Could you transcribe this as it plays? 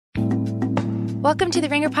Welcome to the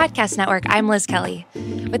Ringer Podcast Network. I'm Liz Kelly.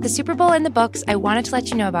 With the Super Bowl in the books, I wanted to let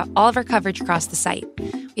you know about all of our coverage across the site.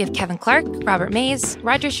 We have Kevin Clark, Robert Mays,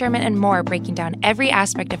 Roger Sherman, and more breaking down every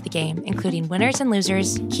aspect of the game, including winners and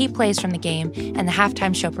losers, key plays from the game, and the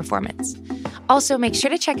halftime show performance. Also, make sure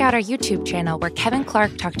to check out our YouTube channel where Kevin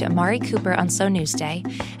Clark talked to Amari Cooper on Slow News Day,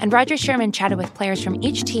 and Roger Sherman chatted with players from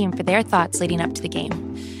each team for their thoughts leading up to the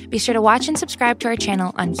game. Be sure to watch and subscribe to our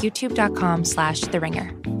channel on youtube.com/The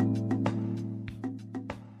Ringer.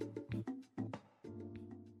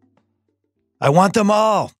 I want them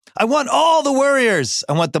all. I want all the Warriors.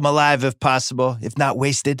 I want them alive if possible, if not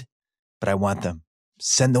wasted. But I want them.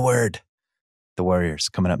 Send the word. The Warriors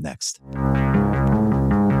coming up next.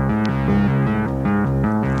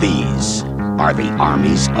 These are the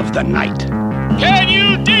armies of the night. Can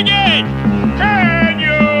you dig it? Can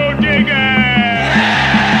you dig it?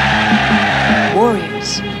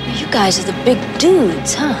 Warriors. You guys are the big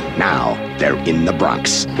dudes, huh? Now they're in the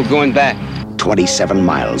Bronx, We're going back. 27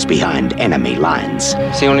 miles behind enemy lines.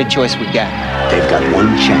 It's the only choice we got. They've got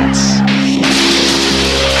one chance.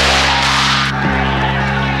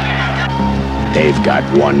 They've got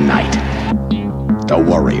one night. The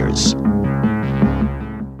Warriors.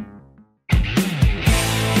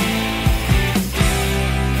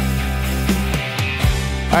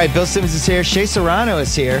 All right, Bill Simmons is here. Shea Serrano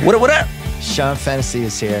is here. What up? Sean Fennessey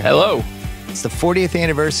is here. Hello. It's the 40th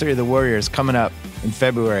anniversary of the Warriors coming up in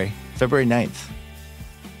February 9th.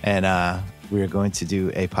 And we are going to do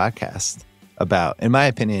a podcast about, in my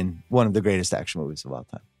opinion, one of the greatest action movies of all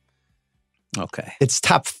time. Okay. It's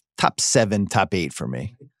top 7, top 8 for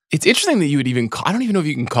me. It's interesting that you would even call, I don't even know if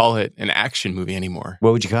you can call it an action movie anymore.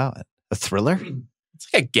 What would you call it? A thriller? It's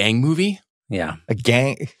like a gang movie. Yeah. A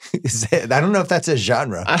gang? I don't know if that's a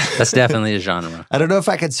genre. That's definitely a genre. I don't know if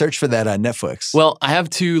I could search for that on Netflix. Well, I have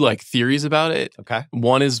two theories about it. Okay.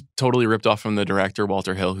 One is totally ripped off from the director,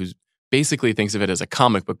 Walter Hill, who basically thinks of it as a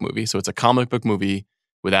comic book movie. So it's a comic book movie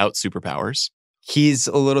without superpowers. He's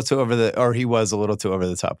a little too over the, or he was a little too over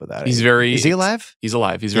the top with that. Is he alive? He's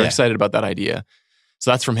alive. He's very excited about that idea.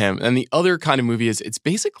 So that's from him. And the other kind of movie is, it's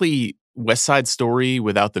basically West Side Story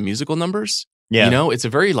without the musical numbers. Yeah. You know, it's a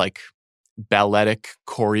very balletic,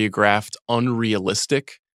 choreographed,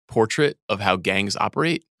 unrealistic portrait of how gangs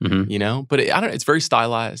operate, you know? But it's very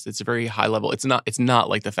stylized. It's a very high level. It's not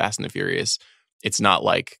like the Fast and the Furious. It's not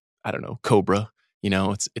like, I don't know, Cobra. You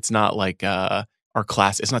know, it's not like our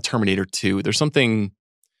class. It's not Terminator 2. There's something,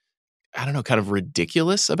 I don't know, kind of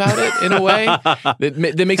ridiculous about it in a way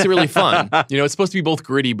that makes it really fun. You know, it's supposed to be both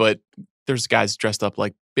gritty, but there's guys dressed up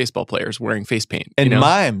like baseball players wearing face paint. And you know?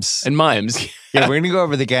 mimes. And mimes. Yeah, we're going to go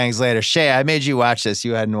over the gangs later. Shea, I made you watch this.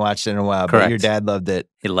 You hadn't watched it in a while, Correct. But your dad loved it.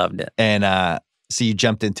 He loved it. And so you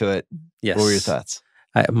jumped into it. Yes. What were your thoughts?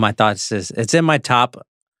 My thoughts is it's in my top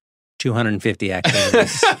 250 action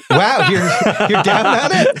movies. Wow, you're down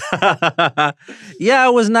on it? Yeah,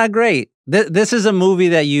 it was not great. This is a movie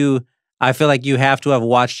that I feel like you have to have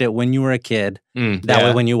watched it when you were a kid. That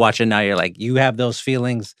way when you watch it now, you're like, you have those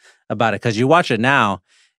feelings about it. Because you watch it now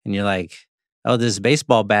and you're like, oh, this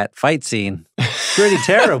baseball bat fight scene, pretty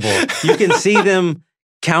terrible. You can see them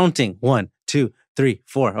counting 1, 2, 3,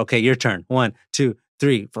 4. Okay, your turn. 1, 2,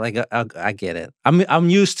 3. Like I get it. I'm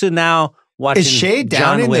used to now watching. Is Shea down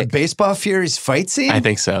John in Wick. the Baseball Furies fight scene? I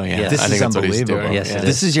think so, yeah. This I think is that's what he's unbelievable. doing. Yes, it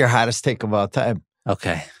This is your hottest take of all time.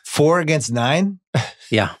 Okay. 4 against 9?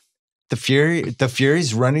 Yeah. The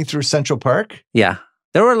Furies running through Central Park? Yeah.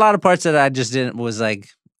 There were a lot of parts that I just was like,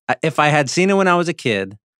 if I had seen it when I was a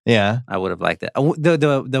kid, Yeah. I would have liked it.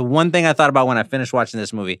 The one thing I thought about when I finished watching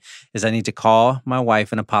this movie is I need to call my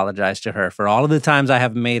wife and apologize to her for all of the times I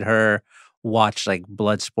have made her watch like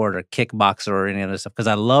Bloodsport or Kickboxer or any other stuff, because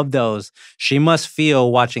I love those. She must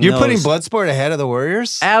feel watching You're those. putting Bloodsport ahead of the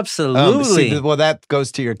Warriors? Absolutely. Well, that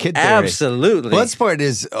goes to your kid theory. Absolutely. Bloodsport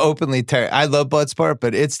is openly terrible. I love Bloodsport,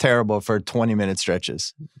 but it's terrible for 20-minute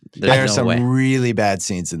stretches. There are some really bad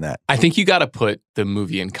scenes in that. I think you got to put the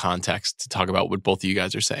movie in context to talk about what both of you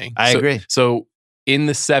guys are saying. I agree. So in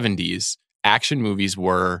the 70s, action movies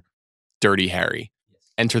were Dirty Harry,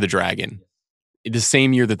 Enter the Dragon. The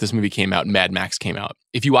same year that this movie came out, Mad Max came out.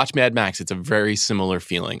 If you watch Mad Max, it's a very similar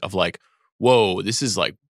feeling of like, whoa, this is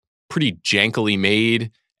like pretty jankily made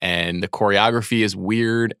and the choreography is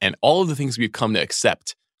weird and all of the things we've come to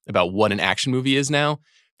accept about what an action movie is now,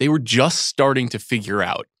 they were just starting to figure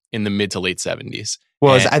out in the mid to late 70s.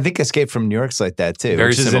 Well, I think Escape from New York's like that too,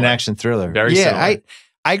 which is an action thriller. Very similar.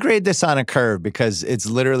 I grade this on a curve because it's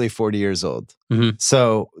literally 40 years old. Mm-hmm.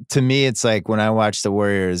 So to me, it's like when I watch The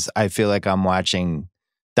Warriors, I feel like I'm watching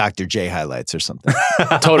Dr. J highlights or something.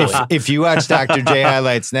 Totally. If you watch Dr. J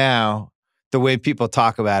highlights now, the way people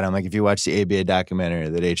talk about him, like if you watch the ABA documentary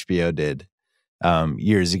that HBO did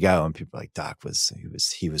years ago, and people are like, Doc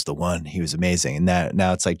he was the one. He was amazing. And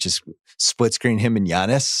now it's like just split screen him and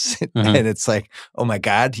Giannis. And it's like, oh my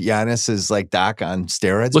God, Giannis is like Doc on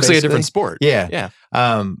steroids. Looks basically. like a different sport. Yeah.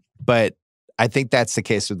 But I think that's the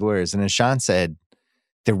case with Warriors. And as Sean said,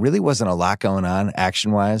 there really wasn't a lot going on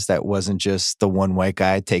action-wise that wasn't just the one white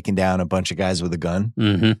guy taking down a bunch of guys with a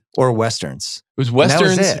gun or Westerns. It was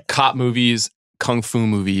Westerns, cop movies, kung fu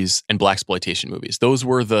movies, and blaxploitation movies. Those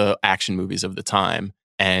were the action movies of the time.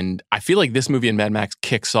 And I feel like this movie in Mad Max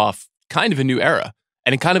kicks off kind of a new era.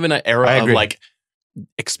 And kind of in an era of like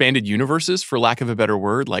expanded universes, for lack of a better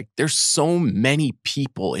word. Like there's so many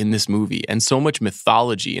people in this movie and so much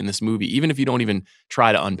mythology in this movie, even if you don't even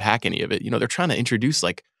try to unpack any of it. You know, they're trying to introduce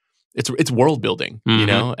like it's world building, you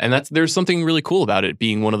know, and there's something really cool about it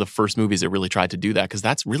being one of the first movies that really tried to do that, because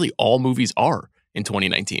that's really all movies are in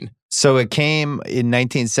 2019. So it came in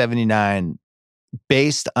 1979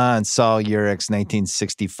 based on Saul Urich's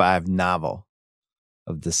 1965 novel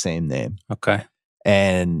of the same name. Okay.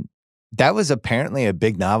 And that was apparently a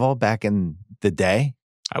big novel back in the day.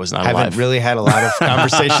 I was not alive. Haven't really had a lot of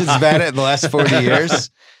conversations about it in the last 40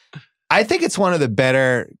 years. I think it's one of the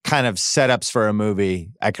better kind of setups for a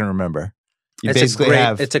movie I can remember. It's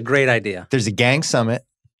a great idea. There's a gang summit,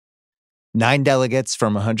 9 delegates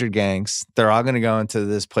from 100 gangs. They're all going to go into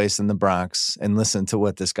this place in the Bronx and listen to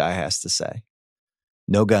what this guy has to say.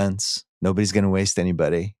 No guns. Nobody's going to waste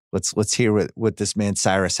anybody. Let's hear what this man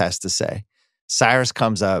Cyrus has to say. Cyrus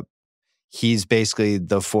comes up. He's basically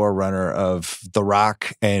the forerunner of The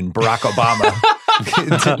Rock and Barack Obama.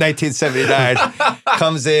 1979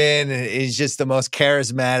 comes in and he's just the most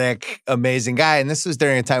charismatic, amazing guy. And this was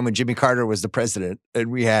during a time when Jimmy Carter was the president, and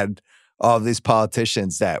we had all of these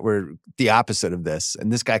politicians that were the opposite of this. And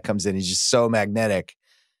this guy comes in, he's just so magnetic,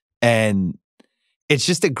 and it's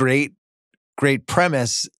just a great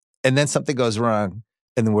premise. And then something goes wrong,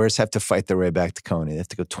 and the Warriors have to fight their way back to Coney. They have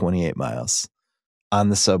to go 28 miles on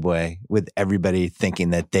the subway with everybody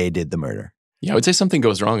thinking that they did the murder. Yeah, I would say something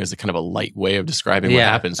goes wrong is a kind of a light way of describing what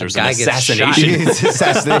happens. There's an assassination. It's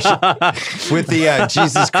assassination. With the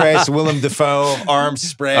Jesus Christ, Willem Dafoe, arms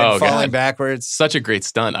spread, falling backwards. Such a great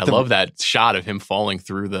stunt. I love that shot of him falling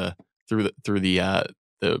through the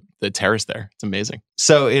terrace there. It's amazing.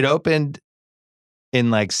 So it opened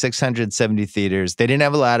in like 670 theaters. They didn't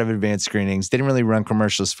have a lot of advanced screenings. Didn't really run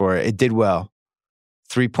commercials for it. It did well.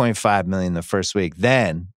 3.5 million the first week.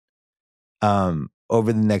 Then,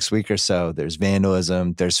 over the next week or so, there's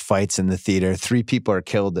vandalism, there's fights in the theater. 3 people are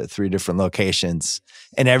killed at 3 different locations,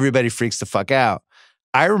 and everybody freaks the fuck out.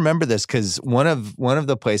 I remember this because one of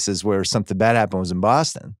the places where something bad happened was in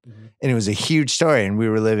Boston, and it was a huge story. And we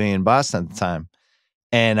were living in Boston at the time,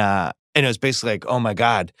 and it was basically like, oh my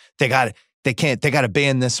God, they got to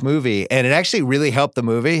ban this movie. And it actually really helped the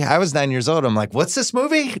movie. I was 9 years old. I'm like, what's this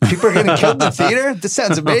movie? People are getting killed in the theater? This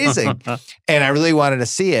sounds amazing. And I really wanted to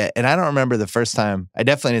see it. And I don't remember the first time. I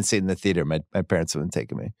definitely didn't see it in the theater. My parents wouldn't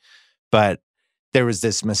take me. But there was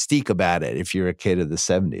this mystique about it. If you're a kid of the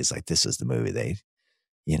 70s, like this was the movie there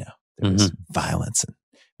was violence and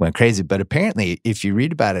went crazy. But apparently, if you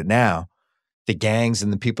read about it now, the gangs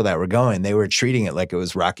and the people that were going, they were treating it like it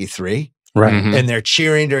was Rocky III. Right. And they're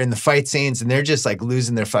cheering during the fight scenes, and they're just like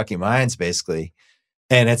losing their fucking minds, basically.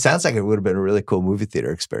 And it sounds like it would have been a really cool movie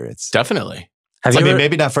theater experience. Definitely.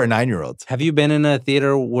 Maybe not for a 9-year-old. Have you been in a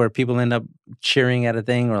theater where people end up cheering at a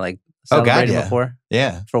thing or like celebrating before?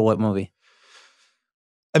 Yeah. For what movie?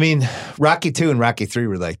 I mean, Rocky II and Rocky III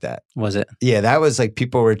were like that. Was it? Yeah, that was like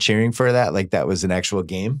people were cheering for that. Like that was an actual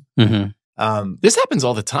game. Mm-hmm. This happens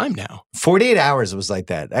all the time now. 48 Hours was like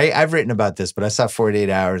that. I've written about this, but I saw 48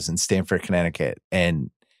 Hours in Stamford, Connecticut, and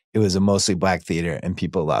it was a mostly black theater, and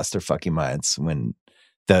people lost their fucking minds when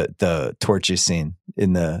the torture scene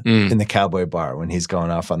in the cowboy bar when he's going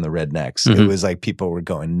off on the rednecks. It was like people were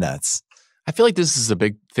going nuts. I feel like this is a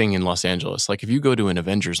big thing in Los Angeles. Like if you go to an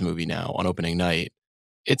Avengers movie now on opening night,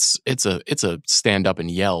 it's a stand up and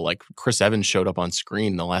yell. Like Chris Evans showed up on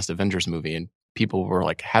screen in the last Avengers movie, and people were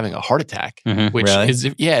like having a heart attack, which is,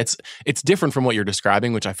 it's different from what you're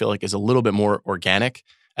describing, which I feel like is a little bit more organic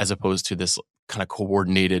as opposed to this kind of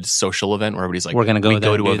coordinated social event where everybody's like, we're going to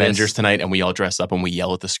go to Avengers tonight and we all dress up and we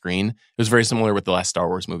yell at the screen. It was very similar with the last Star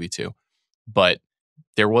Wars movie too. But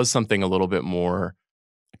there was something a little bit more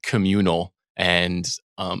communal and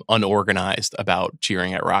unorganized about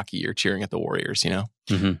cheering at Rocky or cheering at the Warriors, you know?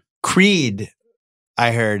 Mm-hmm. Creed,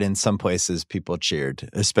 I heard in some places people cheered,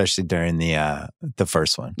 especially during the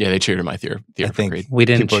first one. Yeah, they cheered in my theater for Creed. We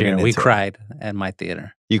didn't cheer. We cried at my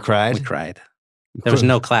theater. You cried? We cried. There was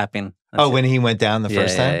no clapping. When he went down the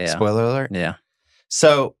first time? Yeah. Spoiler alert? Yeah.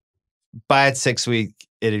 So by its 6th week,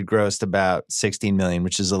 it had grossed about 16 million,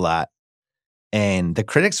 which is a lot. And the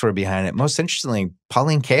critics were behind it. Most interestingly,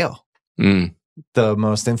 Pauline Kael, the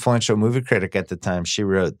most influential movie critic at the time, she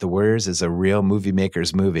wrote, "The Warriors is a real movie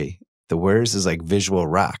maker's movie. The Warriors is like visual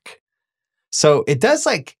rock." So it does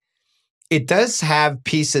have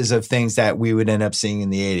pieces of things that we would end up seeing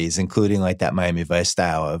in the 80s, including like that Miami Vice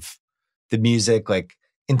style of the music, like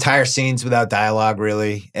entire scenes without dialogue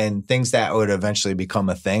really, and things that would eventually become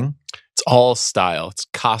a thing. It's all style. It's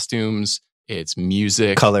costumes. It's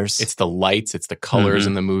music. Colors. It's the lights. It's the colors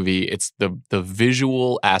in the movie. It's the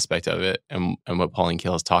visual aspect of it. And what Pauline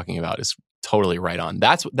Kael is talking about is totally right on.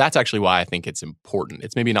 That's actually why I think it's important.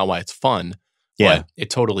 It's maybe not why it's fun, but it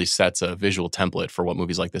totally sets a visual template for what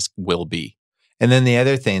movies like this will be. And then the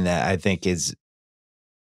other thing that I think is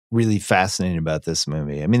really fascinating about this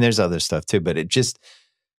movie, I mean, there's other stuff too, but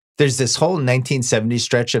there's this whole 1970s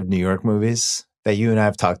stretch of New York movies that you and I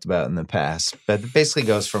have talked about in the past, but it basically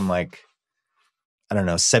goes from like, I don't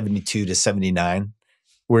know, 72 to 79,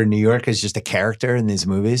 where New York is just a character in these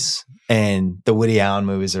movies. And the Woody Allen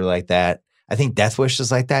movies are like that. I think Death Wish is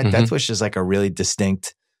like that. Death Wish is like a really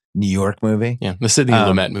distinct New York movie. Yeah. The Sidney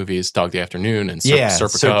Lumet movies, Dog Day Afternoon and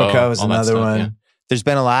Serpico is another one. Yeah. There's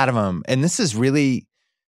been a lot of them. And this is really,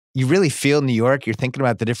 you really feel New York. You're thinking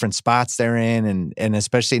about the different spots they're in, and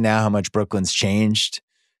especially now how much Brooklyn's changed.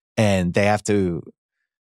 And they have to...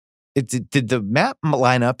 Did the map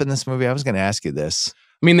line up in this movie? I was going to ask you this.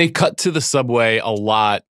 I mean, they cut to the subway a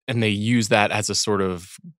lot, and they use that as a sort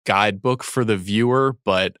of guidebook for the viewer.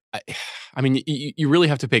 But I mean, you really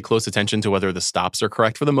have to pay close attention to whether the stops are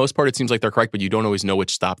correct. For the most part, it seems like they're correct, but you don't always know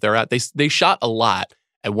which stop they're at. They shot a lot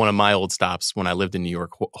at one of my old stops when I lived in New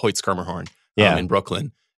York, Hoyt-Schermerhorn, in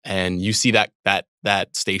Brooklyn. And you see that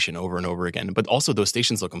station over and over again. But also those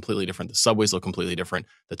stations look completely different. The subways look completely different.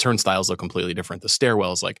 The turnstiles look completely different. The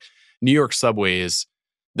stairwells, like New York subways,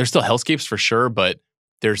 they're still hellscapes for sure, but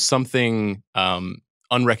there's something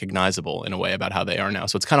unrecognizable in a way about how they are now.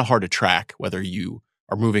 So it's kind of hard to track whether you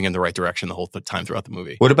are moving in the right direction the whole time throughout the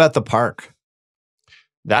movie. What about the park?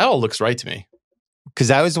 That all looks right to me. Because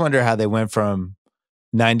I always wonder how they went from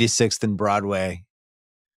 96th and Broadway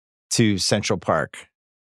to Central Park.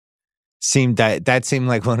 That seemed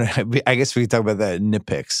like one of, I guess we could talk about that in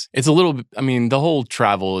nitpicks. It's a little bit, I mean, the whole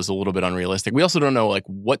travel is a little bit unrealistic. We also don't know, like,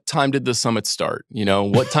 what time did the summit start? You know,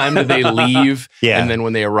 what time did they leave? And then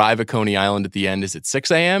when they arrive at Coney Island at the end, is it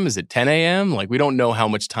 6 a.m.? Is it 10 a.m.? Like, we don't know how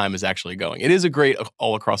much time is actually going. It is a great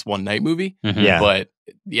all across one night movie. But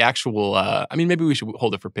the actual, I mean, maybe we should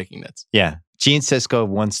hold it for picking nits. Yeah. Gene Siskel,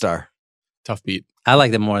 1 star. Tough beat. I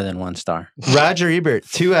liked it more than 1 star. Roger Ebert,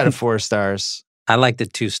 2 out of 4 stars. I liked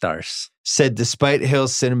it 2 stars. Said, despite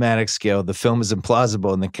Hill's cinematic skill, the film is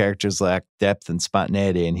implausible and the characters lack depth and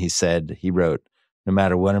spontaneity. And he wrote, no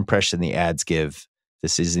matter what impression the ads give,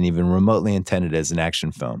 this isn't even remotely intended as an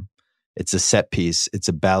action film. It's a set piece. It's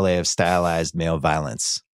a ballet of stylized male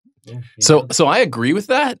violence. So I agree with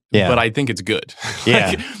that, but I think it's good.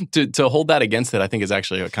 Yeah. To hold that against it, I think is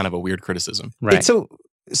actually kind of a weird criticism. Right. So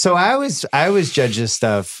I always judge this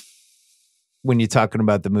stuff when you're talking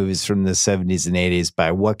about the movies from the 70s and 80s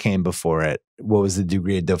by what came before it, what was the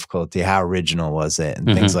degree of difficulty, how original was it, and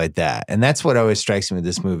things like that. And that's what always strikes me with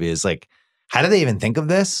this movie is like, how did they even think of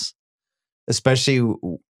this? Especially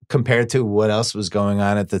compared to what else was going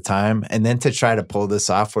on at the time. And then to try to pull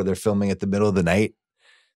this off where they're filming at the middle of the night,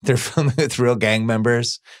 they're filming with real gang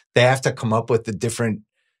members. They have to come up with the different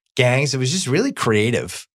gangs. It was just really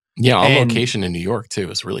creative. Yeah, on location in New York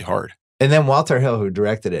too is really hard. And then Walter Hill, who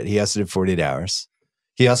directed it, he also did 48 Hours.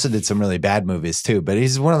 He also did some really bad movies too, but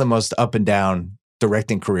he's one of the most up and down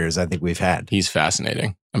directing careers I think we've had. He's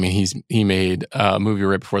fascinating. I mean, he made a movie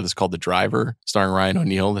right before this called The Driver, starring Ryan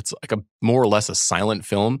O'Neal. That's like a more or less a silent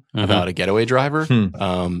film about a getaway driver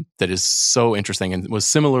that is so interesting and was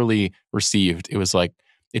similarly received. It was like,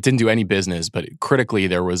 it didn't do any business, but critically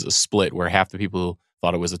there was a split where half the people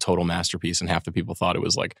thought it was a total masterpiece and half the people thought it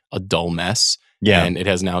was like a dull mess. Yeah. And it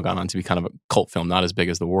has now gone on to be kind of a cult film, not as big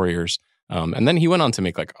as The Warriors. And then he went on to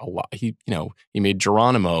make like a lot. He made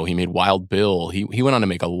Geronimo. He made Wild Bill. He went on to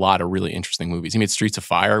make a lot of really interesting movies. He made Streets of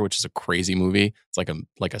Fire, which is a crazy movie. It's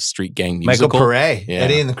like a street gang musical. Michael Pare,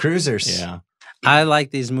 Eddie and the Cruisers. Yeah. I like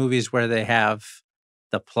these movies where they have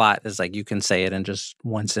the plot is like you can say it in just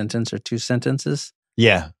 1 sentence or 2 sentences.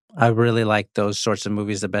 Yeah. I really like those sorts of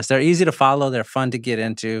movies the best. They're easy to follow. They're fun to get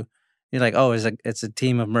into. You're like, oh, it's a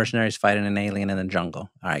team of mercenaries fighting an alien in the jungle.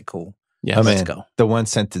 All right, cool. Yeah, let's go. The 1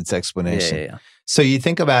 sentence explanation. Yeah. So you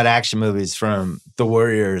think about action movies from The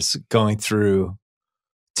Warriors going through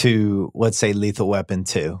to, let's say, Lethal Weapon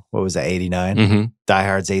 2. What was that, 89? Mm-hmm. Die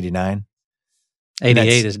Hard's 89.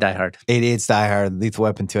 88 is Die Hard. 88's Die Hard. Lethal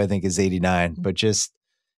Weapon 2, I think, is 89. But just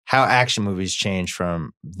how action movies change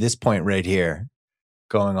from this point right here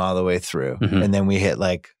going all the way through. Mm-hmm. And then we hit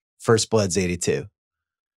like First Blood's 82.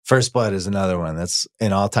 First Blood is another one that's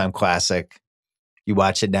an all-time classic. You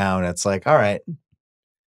watch it now and it's like, all right.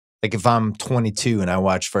 Like if I'm 22 and I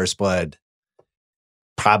watch First Blood,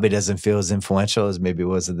 probably doesn't feel as influential as maybe it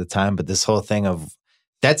was at the time. But this whole thing of,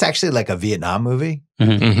 that's actually like a Vietnam movie.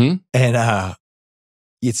 Mm-hmm. Mm-hmm. And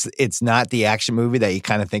it's not the action movie that you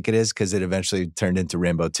kind of think it is, because it eventually turned into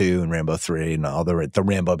Rambo 2 and Rambo 3 and all the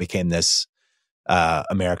Rambo became this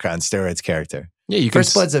America on steroids character. Yeah, you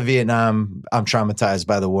First Blood's a Vietnam, I'm traumatized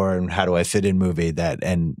by the war and how do I fit in movie that,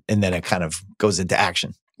 and then it kind of goes into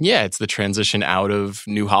action. Yeah, it's the transition out of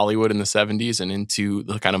New Hollywood in the 70s and into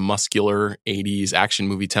the kind of muscular 80s action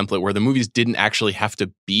movie template where the movies didn't actually have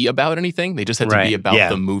to be about anything. They just had to be about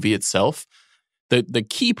the movie itself. The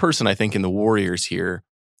key person, I think, in the Warriors here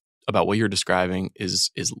about what you're describing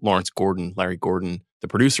is Larry Gordon, the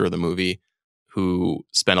producer of the movie, who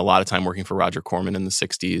spent a lot of time working for Roger Corman in the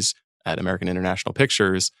 60s at American International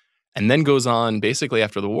Pictures, and then goes on basically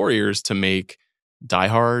after the Warriors to make Die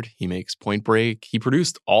Hard. He makes Point Break. He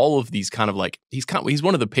produced all of these kind of like, he's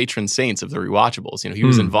one of the patron saints of the Rewatchables. You know, he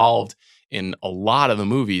was involved in a lot of the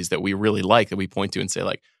movies that we really like, that we point to and say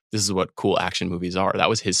like, this is what cool action movies are. That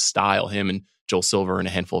was his style, him and Joel Silver and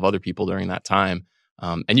a handful of other people during that time.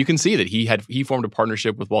 And you can see that he formed a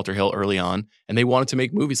partnership with Walter Hill early on, and they wanted to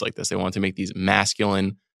make movies like this. They wanted to make these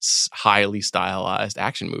masculine, highly stylized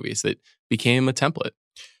action movies that became a template.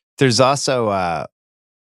 There's also,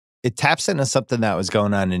 it taps into something that was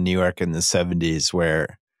going on in New York in the 70s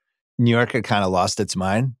where New York had kind of lost its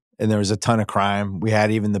mind and there was a ton of crime. We had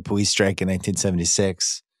even the police strike in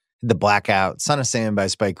 1976, the Blackout, Son of Sam by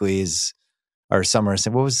Spike Lee's, or Summer of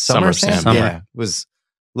Sam. What was Summer of Sam? Summer. Yeah, it was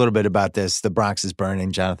a little bit about this. The Bronx is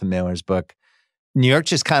Burning, Jonathan Mailer's book. New York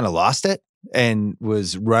just kind of lost it and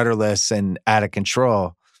was rudderless and out of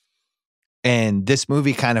control. And this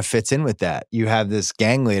movie kind of fits in with that. You have this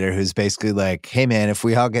gang leader who's basically like, hey man, if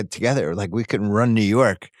we all get together, like we can run New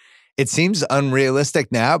York. It seems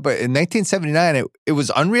unrealistic now, but in 1979, it was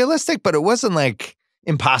unrealistic, but it wasn't like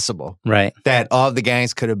impossible. Right. That all of the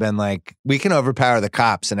gangs could have been like, we can overpower the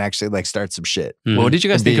cops and actually like start some shit. Mm-hmm. Well, what did you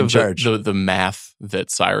guys And be think in of charge. the math that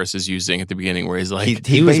Cyrus is using at the beginning where he's like,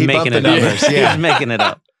 He was making bumped it the up. numbers. He Yeah. was making it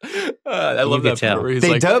up. I love that part where he's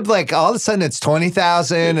They like, dubbed like all of a sudden it's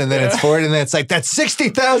 20,000 and then it's 40 and then it's like that's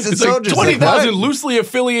 60,000 it's like soldiers. 20,000 Like, what? loosely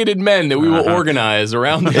affiliated men that we will organize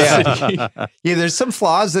around the city. Yeah, there's some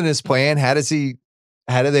flaws in his plan. How do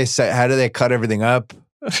they cut everything up?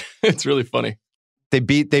 It's really funny. They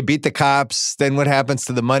beat the cops. Then what happens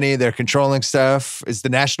to the money? They're controlling stuff. Is the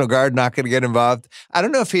National Guard not going to get involved? I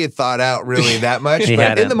don't know if he had thought out really that much,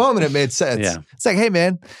 but in the moment it made sense. Yeah. It's like, hey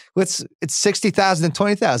man, it's 60,000 and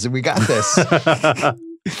 20,000. We got this.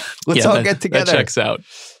 Let's all get together. That checks out.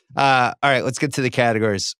 All right, let's get to the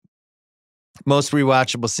categories. Most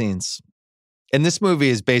rewatchable scenes. And this movie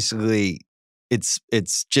is basically, it's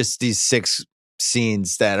just these 6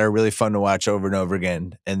 scenes that are really fun to watch over and over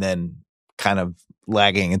again, and then kind of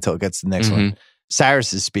lagging until it gets to the next one.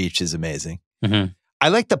 Cyrus's speech is amazing. Mm-hmm. I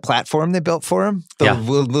like the platform they built for him. The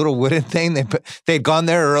little wooden thing. They'd gone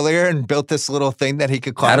there earlier and built this little thing that he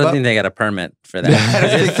could climb up. I don't think they got a permit for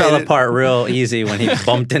that. It fell apart real easy when he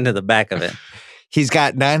bumped into the back of it. He's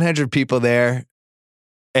got 900 people there,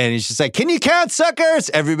 and he's just like, can you count, suckers?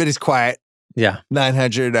 Everybody's quiet. Yeah.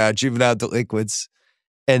 900 juvenile delinquents.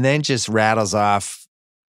 And then just rattles off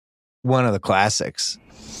one of the classics.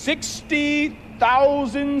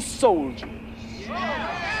 60,000 soldiers.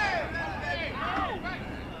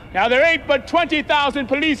 Now, there ain't but 20,000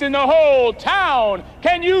 police in the whole town.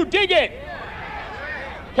 Can you dig it?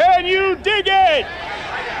 Can you dig it?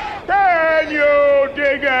 Can you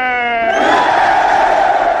dig it?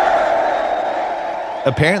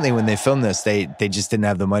 Apparently, when they filmed this, they just didn't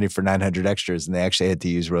have the money for 900 extras, and they actually had to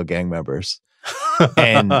use real gang members.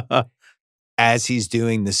 And as he's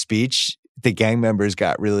doing the speech, the gang members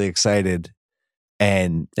got really excited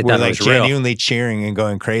and were like genuinely cheering and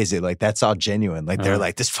going crazy. Like, that's all genuine. Like, they're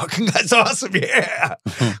like, this fucking guy's awesome. Yeah.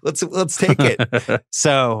 Let's take it.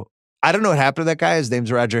 So I don't know what happened to that guy. His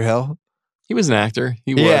name's Roger Hill. He was an actor.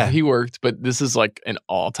 He worked, but this is like an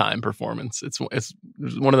all-time performance. It's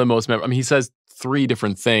one of the most memorable. I mean, he says 3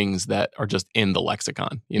 different things that are just in the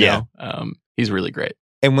lexicon, you know? He's really great.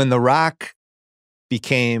 And when The Rock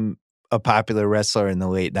became a popular wrestler in the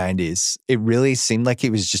late 90s, it really seemed like he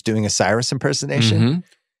was just doing a Cyrus impersonation.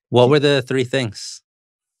 What were the 3 things?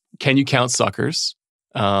 Can you count suckers?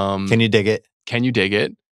 Can You Dig It? Can You Dig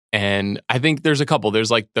It? And I think there's a couple.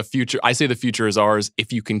 There's like The Future. I say The Future Is Ours.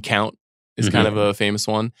 If You Can Count is kind of a famous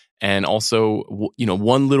one. And also,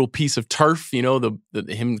 One Little Piece of Turf, the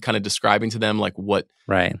him kind of describing to them like what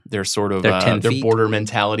their sort of their border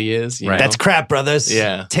mentality is. Right. That's crap, brothers.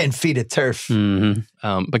 Yeah. 10 feet of turf.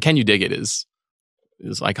 But Can You Dig It is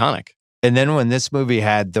iconic. And then when this movie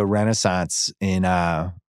had the renaissance in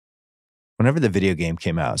whenever the video game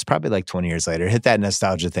came out, it's probably like 20 years later, it hit that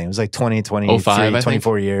nostalgia thing. It was like 20, 23,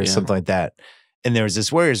 24 years, something like that. And there was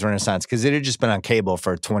this Warriors renaissance because it had just been on cable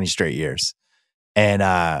for 20 straight years. And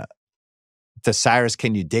the Cyrus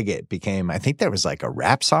Can You Dig It became, I think there was like a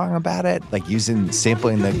rap song about it, like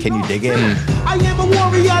sampling the Can You Dig It? I am a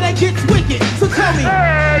warrior that gets wicked, so tell me.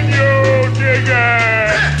 Can you dig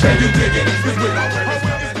it? Can you dig it?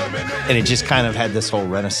 And it just kind of had this whole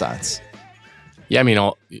renaissance. Yeah, I mean,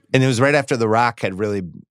 and it was right after The Rock had really,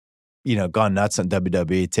 gone nuts on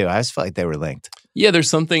WWE too. I just felt like they were linked. Yeah, there's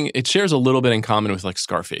something, it shares a little bit in common with like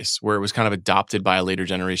Scarface, where it was kind of adopted by a later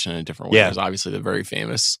generation in a different way. Yeah. There's obviously the very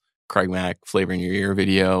famous Craig Mack Flavor in Your Ear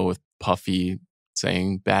video with Puffy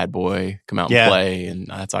saying, "Bad boy, come out and play." And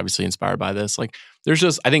that's obviously inspired by this. Like, there's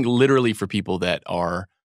just, I think literally for people that are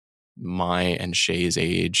my and Shea's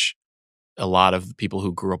age, a lot of the people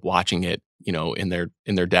who grew up watching it, in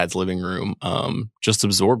their dad's living room, just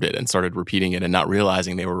absorbed it and started repeating it and not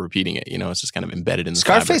realizing they were repeating it. It's just kind of embedded in the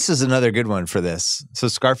Scarface fabric. is another good one for this. So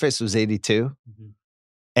Scarface was 82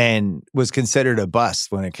 and was considered a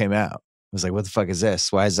bust when it came out. It was like, what the fuck is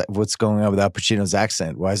this? Why is that? What's going on with Al Pacino's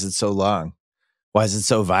accent? Why is it so long? Why is it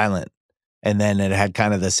so violent? And then it had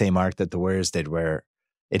kind of the same arc that the Warriors did, where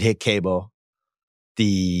it hit cable.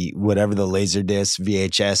 Whatever the Laserdisc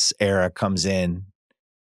VHS era comes in,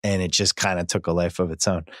 and it just kind of took a life of its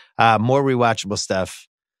own. More rewatchable stuff.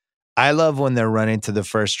 I love when they're running to the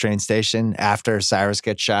first train station after Cyrus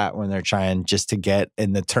gets shot, when they're trying just to get,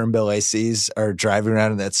 and the Turnbill ACs are driving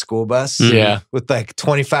around in that school bus with like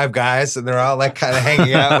 25 guys, and they're all like kind of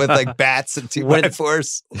hanging out with like bats and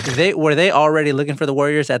 2x4s. Were they already looking for the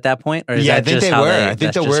Warriors at that point? Or is that I think just they how were. they, I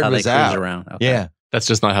think the word was out. Around? Okay. Yeah. That's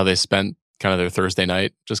just not how they spent kind of their Thursday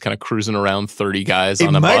night, just kind of cruising around 30 guys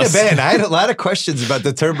on a bus. It might have been. I had a lot of questions about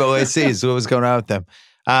the Turbo ACs. What was going on with them?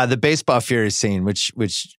 The baseball fury scene, which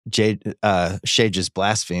Shea just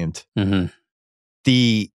blasphemed.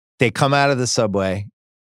 They come out of the subway.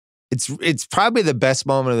 It's probably the best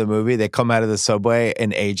moment of the movie. They come out of the subway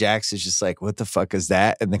and Ajax is just like, "What the fuck is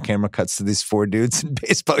that?" And the camera cuts to these 4 dudes in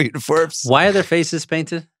baseball uniforms. Why are their faces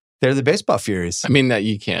painted? They're the baseball furies. I mean, that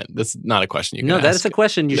you can't. That's not a question you can ask. No, that is a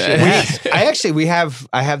question you should ask.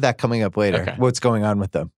 I have that coming up later. Okay. What's going on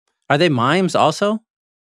with them? Are they mimes also?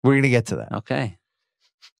 We're going to get to that. Okay.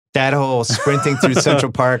 That whole sprinting through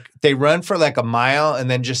Central Park, they run for like a mile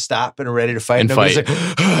and then just stop and are ready to fight. And nobody's fight.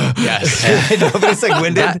 like, Yes. nobody's like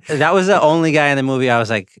winded. That was the only guy in the movie I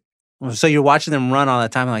was like, so you're watching them run all the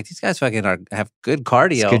time. I'm like, these guys fucking have good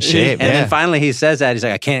cardio. It's good shape, and then finally he says that. He's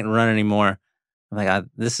like, I can't run anymore. I'm like,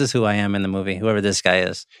 this is who I am in the movie, whoever this guy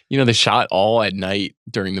is. They shot all at night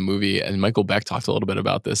during the movie. And Michael Beck talked a little bit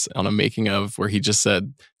about this on a making of, where he just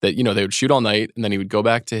said that, they would shoot all night and then he would go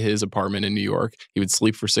back to his apartment in New York. He would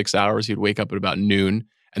sleep for 6 hours. He'd wake up at about noon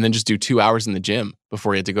and then just do 2 hours in the gym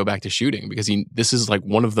before he had to go back to shooting, because this is like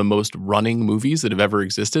one of the most running movies that have ever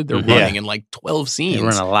existed. They're running in like 12 scenes. They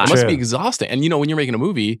run a lot. It must be exhausting. And, when you're making a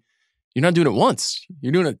movie, you're not doing it once.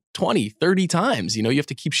 You're doing it 20, 30 times. You have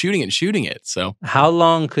to keep shooting it and shooting it. So how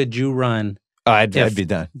long could you run? Oh, I'd be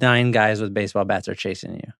done. 9 guys with baseball bats are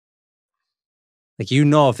chasing you. Like,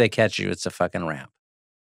 if they catch you, it's a fucking wrap.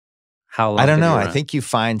 How long? I don't know. I think you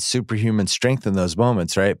find superhuman strength in those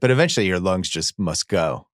moments, right? But eventually your lungs just must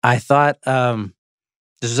go. I thought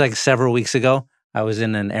this was like several weeks ago. I was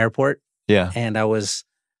in an airport. Yeah. And I was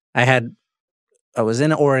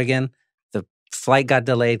in Oregon. Flight got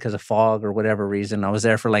delayed because of fog or whatever reason. I was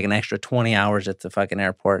there for like an extra 20 hours at the fucking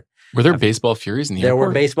airport. Were there baseball furies in the airport? There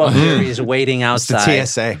were baseball furies waiting outside.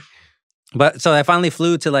 It's the TSA. But so I finally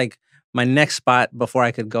flew to like my next spot before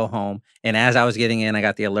I could go home. And as I was getting in, I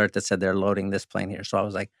got the alert that said they're loading this plane here. So I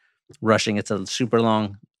was like rushing. It's a super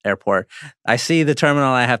long airport. I see the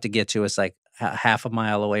terminal I have to get to. It's like half a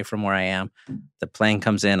mile away from where I am. The plane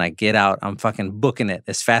comes in. I get out. I'm fucking booking it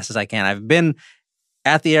as fast as I can. I've been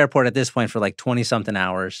at the airport at this point for like 20-something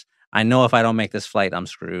hours. I know if I don't make this flight, I'm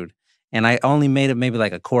screwed. And I only made it maybe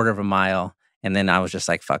like a quarter of a mile. And then I was just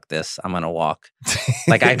like, fuck this. I'm going to walk.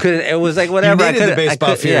 Like I couldn't, it was like whatever. You needed the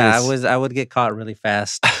baseball furies. Yeah, I would get caught really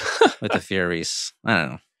fast with the furies. I don't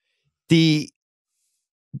know.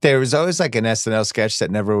 There was always like an SNL sketch that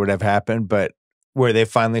never would have happened, but where they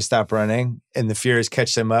finally stop running and the Furies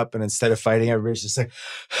catch them up, and instead of fighting, everybody's just like,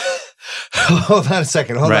 hold on a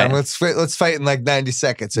second, hold on, let's fight in like 90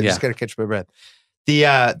 seconds. I just gotta catch my breath.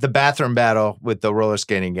 The bathroom battle with the roller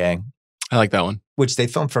skating gang. I like that one. Which they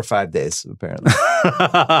filmed for 5 days, apparently.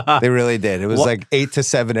 They really did. It was like 8 to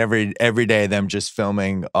 7 every day, them just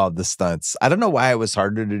filming all the stunts. I don't know why it was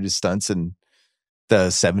harder to do stunts in the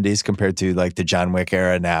 70s compared to like the John Wick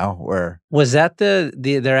era now. Where was that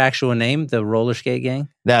their actual name, the roller skate gang?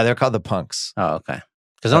 No, they're called the Punks. Oh, okay.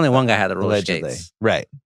 Because only one guy had the roller Allegedly. skates. Right.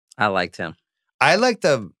 I liked him. I like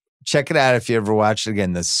check it out if you ever watch it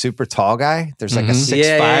again. The super tall guy. There's like a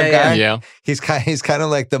 6'5" guy. Yeah. He's kind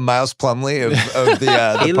of like the Miles Plumlee of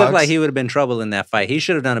the He Punks. looked like he would have been trouble in that fight. He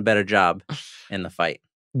should have done a better job in the fight.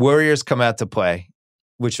 Warriors come out to play,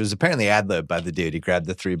 which was apparently ad-libbed by the dude. He grabbed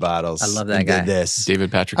the 3 bottles. I love that guy. Did this.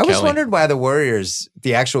 David Patrick I Kelly. was wondering why the Warriors,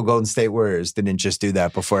 the actual Golden State Warriors, didn't just do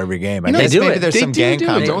that before every game. I You know, guess they do maybe it. there's They some do gang do it,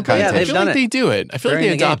 content. don't they? Yeah, they've I feel done like it. they do it. I feel like During they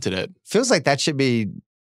the game. adopted it. Feels like that should be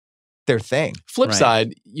their thing. Flip Right.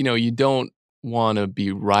 side, you don't want to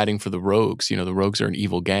be riding for the Rogues. The Rogues are an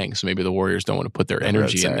evil gang, so maybe the Warriors don't want to put their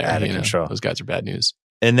energy Rogues in are there. out of control. Those guys are bad news.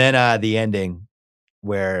 And then the ending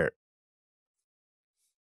where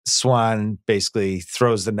Swan basically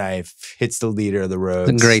throws the knife, hits the leader of the Rogues.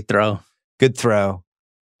 It's a great throw. Good throw.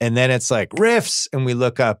 And then it's like riffs, and we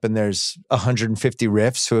look up and there's 150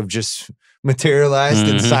 riffs who have just materialized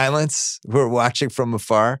in silence, who are watching from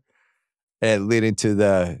afar, and leading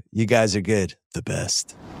to you guys are good, the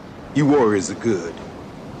best. You warriors are good.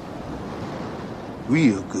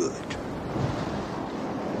 Real good.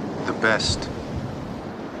 The best.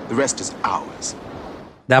 The rest is ours.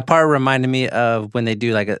 That part reminded me of when they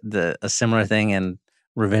do like a similar thing in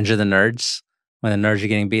Revenge of the Nerds, when the nerds are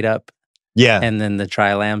getting beat up. Yeah. And then the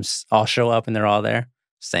Tri-Lambs all show up and they're all there.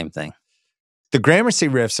 Same thing. The Gramercy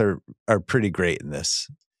riffs are pretty great in this.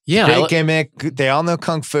 Yeah. Great gimmick. They all know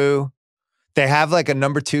Kung Fu. They have like a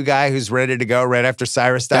number 2 guy who's ready to go right after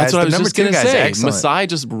Cyrus dies. That's what I was number just 2 going to guy's say. excellent. Masai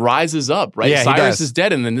just rises up, right? Yeah, he Cyrus does. is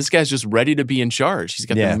dead, and then this guy's just ready to be in charge. He's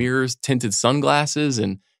got the mirrors, tinted sunglasses,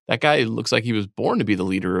 and that guy looks like he was born to be the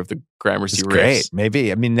leader of the Gramercy Riffs. Great.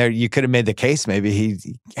 Maybe. I mean, you could have made the case. Maybe he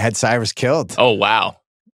had Cyrus killed. Oh, wow.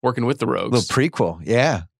 Working with the Rogues. Little prequel.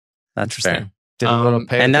 Yeah. That's fair. Did a little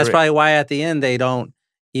pay and that's probably why at the end they don't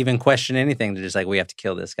even question anything. They're just like, we have to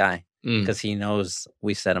kill this guy because he knows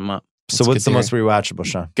we set him up. So what's the most rewatchable,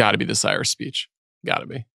 Sean? Got to be the Cyrus speech. Got to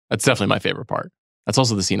be. That's definitely my favorite part. That's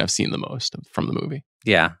also the scene I've seen the most from the movie.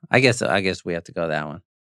 Yeah, I guess we have to go that one.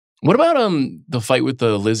 What about the fight with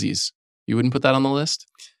the Lizzies? You wouldn't put that on the list?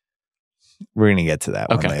 We're going to get to that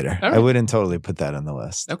one later. All right. I wouldn't totally put that on the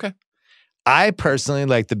list. Okay. I personally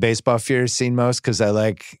like the baseball Furies scene most because I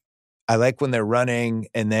like when they're running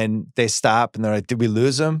and then they stop and they're like, did we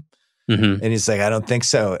lose them? Mm-hmm. And he's like, I don't think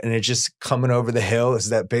so. And it's just coming over the hill is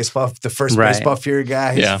the first baseball Fury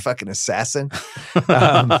guy. He's a fucking assassin.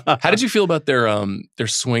 How did you feel about their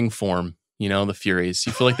swing form? The Furies.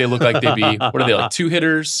 You feel like they look like they'd be, what are they, like 2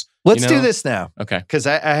 hitters? Let's do this now. Okay. Because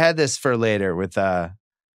I had this for later with, I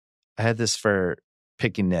had this for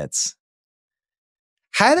picking nits.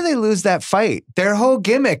 How do they lose that fight? Their whole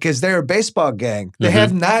gimmick is they're a baseball gang. They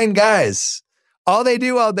have 9 guys. All they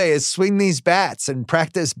do all day is swing these bats and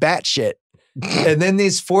practice bat shit. And then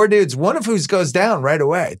these 4 dudes, one of whose goes down right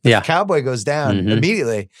away. The cowboy goes down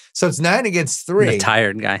immediately. So it's 9 against 3. The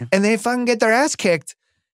tired guy. And they fucking get their ass kicked.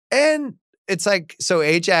 And it's like, so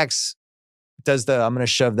Ajax does I'm going to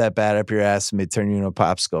shove that bat up your ass and may turn you into a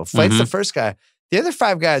popsicle. Fights the first guy. The other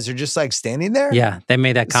 5 guys are just like standing there. Yeah, they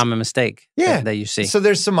made that common mistake that you see. So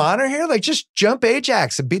there's some honor here. Like just jump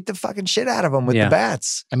Ajax and beat the fucking shit out of them with the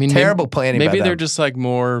bats. I mean, terrible planning by Maybe them. they're just like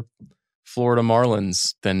more Florida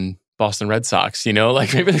Marlins than Boston Red Sox,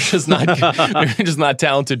 Like maybe they're just not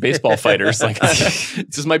talented baseball fighters. Like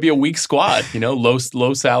it just might be a weak squad,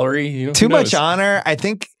 low salary. Too much honor. I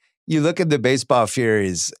think you look at the baseball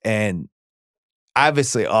Furies and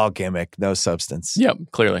obviously all gimmick, no substance. Yep,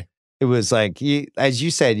 clearly. It was like, as you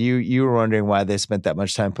said, you were wondering why they spent that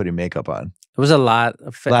much time putting makeup on. It was a lot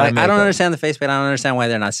of I don't makeup. understand the face paint. I don't understand why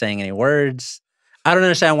they're not saying any words. I don't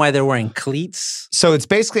understand why they're wearing cleats. So it's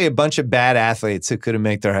basically a bunch of bad athletes who couldn't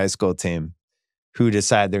make their high school team who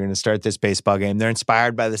decide they're going to start this baseball game. They're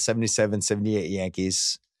inspired by the 77, 78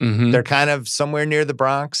 Yankees. Mm-hmm. They're kind of somewhere near the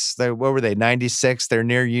Bronx. What were they, 96? They're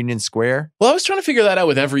near Union Square. Well, I was trying to figure that out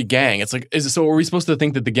with every gang. It's like, so are we supposed to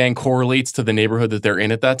think that the gang correlates to the neighborhood that they're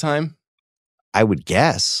in at that time? I would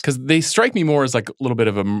guess. Because they strike me more as like a little bit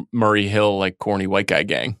of a Murray Hill, like corny white guy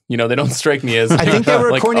gang. They don't strike me as... I think they were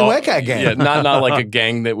like, a corny white guy gang. Yeah, not like a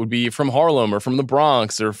gang that would be from Harlem or from the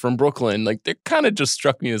Bronx or from Brooklyn. Like they kind of just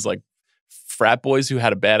struck me as like frat boys who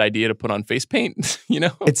had a bad idea to put on face paint, you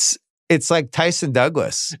know? It's like Tyson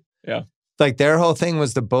Douglas. Yeah. Like their whole thing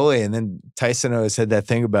was the bully. And then Tyson always had that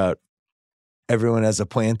thing about everyone has a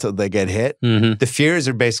plan till they get hit. Mm-hmm. The fears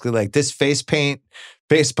are basically like this face paint,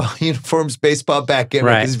 baseball uniforms, baseball bat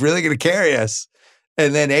gimmick is really going to carry us.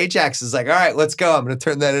 And then Ajax is like, all right, let's go. I'm going to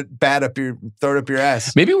turn that bat up throw it up your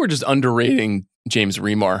ass. Maybe we're just underrating James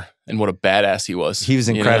Remar and what a badass he was. He was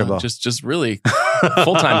incredible. You know? Just really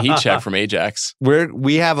full-time heat check from Ajax.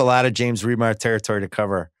 We have a lot of James Remar territory to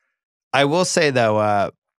cover. I will say,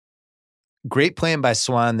 though, great playing by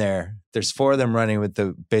Swan there. There's 4 of them running with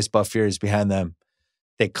the baseball furies behind them.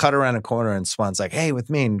 They cut around a corner and Swan's like, hey, with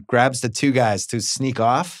me, and grabs the 2 guys to sneak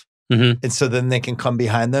off. Mm-hmm. And so then they can come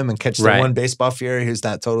behind them and catch the one baseball fury who's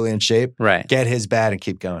not totally in shape. Right. Get his bat and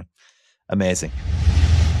keep going. Amazing.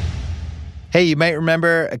 Hey, you might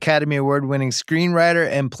remember Academy Award-winning screenwriter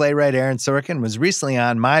and playwright Aaron Sorkin was recently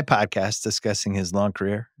on my podcast discussing his long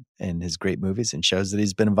career and his great movies and shows that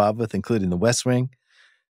he's been involved with, including The West Wing,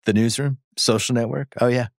 The Newsroom, Social Network. Oh,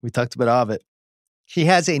 yeah, we talked about all of it. He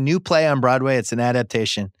has a new play on Broadway. It's an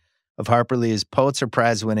adaptation of Harper Lee's Pulitzer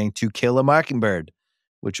Prize-winning To Kill a Mockingbird,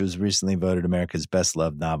 which was recently voted America's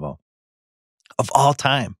best-loved novel of all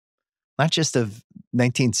time. Not just of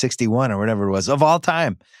 1961 or whatever it was, of all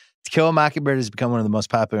time. To Kill a Mockingbird has become one of the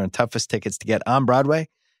most popular and toughest tickets to get on Broadway.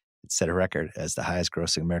 It set a record as the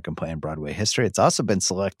highest-grossing American play in Broadway history. It's also been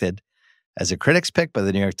selected as a critic's pick by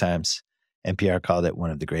the New York Times. NPR called it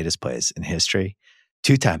one of the greatest plays in history.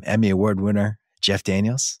 2-time Emmy Award winner Jeff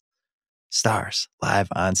Daniels stars live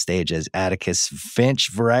on stage as Atticus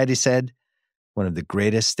Finch. Variety said, one of the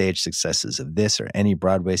greatest stage successes of this or any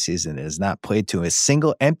Broadway season. It has not played to a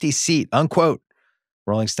single empty seat, unquote.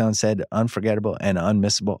 Rolling Stone said, unforgettable and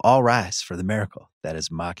unmissable. All rise for the miracle that is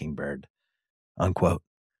Mockingbird, unquote.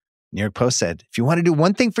 New York Post said, if you want to do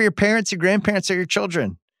one thing for your parents, your grandparents, or your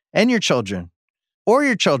children, and your children, or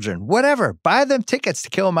your children, whatever, buy them tickets to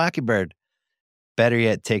Kill a Mockingbird. Better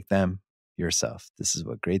yet, take them yourself. This is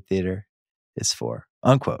what great theater is for,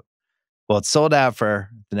 unquote. Well, it's sold out for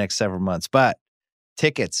the next several months, but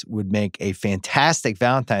tickets would make a fantastic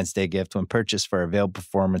Valentine's Day gift when purchased for available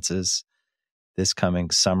performances this coming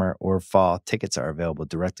summer or fall. Tickets are available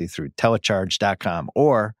directly through telecharge.com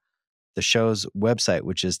or the show's website,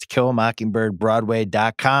 which is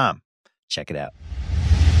tokillamockingbird.broadway.com. Check it out.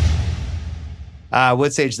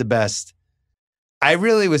 What's age the best? I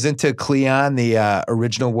really was into Cleon, the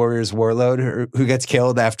original Warriors warlord who gets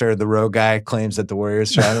killed after the rogue guy claims that the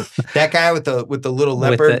Warriors shot him. That guy with the little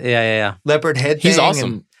leopard, leopard head. He's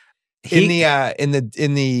awesome. In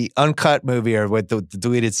the uncut movie or with the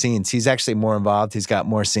deleted scenes, he's actually more involved. He's got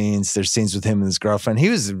more scenes. There's scenes with him and his girlfriend. He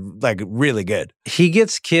was like really good. He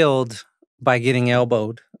gets killed by getting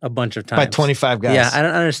elbowed a bunch of times by 25 guys. Yeah, I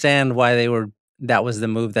don't understand why that was the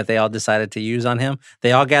move that they all decided to use on him.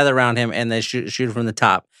 They all gather around him and they shoot from the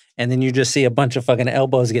top. And then you just see a bunch of fucking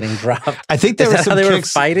elbows getting dropped. I think there were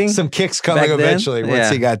fighting. Some kicks coming eventually once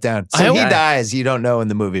he got down. So he dies. You don't know in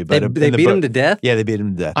the movie, but they beat him to death. Yeah, they beat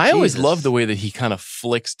him to death. I always love the way that he kind of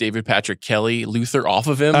flicks David Patrick Kelly, Luther, off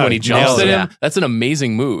of him when he jumps at him. That's an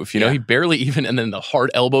amazing move. You know, he barely even, and then the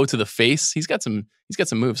hard elbow to the face. He's got some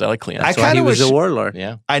moves. I like Cleon. That's why he was a warlord.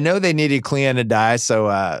 Yeah, I know they needed Cleon to die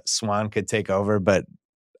so Swan could take over, but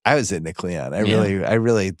I was into Cleon. I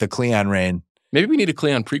really the Cleon reign. Maybe we need a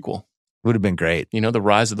Cleon prequel. Would have been great. You know, the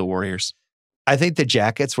rise of the Warriors. I think the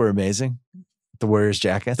jackets were amazing. The Warriors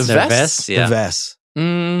jackets. The vests? Yeah. The vests.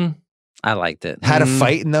 I liked it. Had a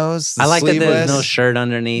fight in those. I like that there's no shirt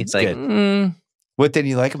underneath. It's like, what did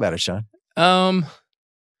you like about it, Sean?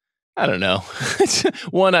 I don't know.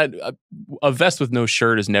 One, a vest with no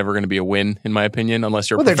shirt is never going to be a win, in my opinion, unless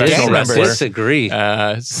you're a professional wrestler. Disagree.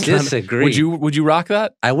 Disagree. Would you rock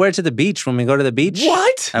that? I wear it to the beach when we go to the beach.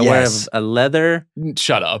 What? I wear a leather.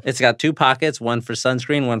 Shut up. It's got 2 pockets, one for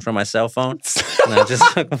sunscreen, one for my cell phone. No,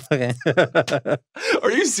 just okay.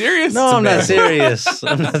 Are you serious? No, I'm not serious.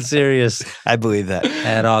 I'm not serious. I believe that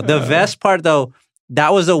at all. The vest part, though,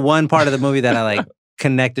 that was the one part of the movie that I like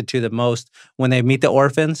connected to the most when they meet the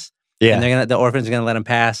orphans. Yeah, and the orphan's gonna let him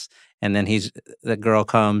pass, and then the girl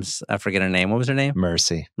comes. I forget her name. What was her name?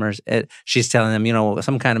 Mercy. She's telling him, you know,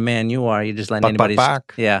 some kind of man you are. You just letting anybody.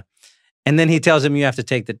 Yeah, and then he tells him you have to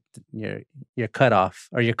take your cut off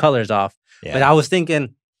or your colors off. Yeah. But I was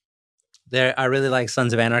thinking, I really like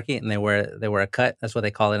Sons of Anarchy, and they wear a cut. That's what they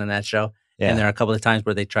call it in that show. Yeah. And there are a couple of times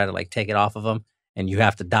where they try to like take it off of them. And you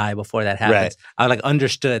have to die before that happens. Right. I like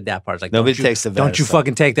understood that part. Like nobody takes the vest. Don't you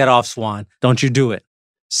fucking take that off, Swan. Don't you do it.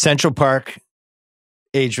 Central Park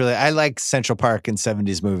age really. I like Central Park in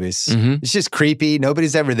 70s movies. Mm-hmm. It's just creepy.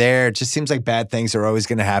 Nobody's ever there. It just seems like bad things are always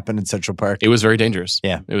going to happen in Central Park. It was very dangerous.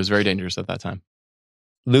 Yeah. It was very dangerous at that time.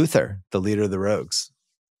 Luther, the leader of the Rogues.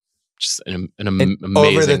 Just an amazing...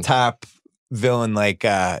 over-the-top villain. Like,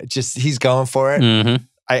 just he's going for it. Mm-hmm.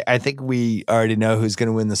 I think we already know who's going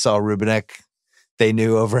to win the Saul Rubinek they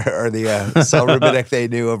knew over, or the Saul Rubinek they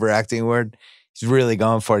knew over acting award. He's really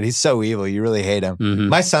going for it. He's so evil. You really hate him. Mm-hmm.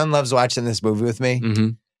 My son loves watching this movie with me. Mm-hmm.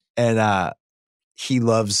 And he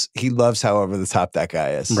loves how over the top that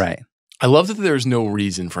guy is. Right. I love that there's no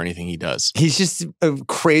reason for anything he does. He's just a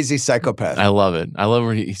crazy psychopath. I love it. I love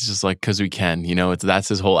where he's just like, because we can, you know, that's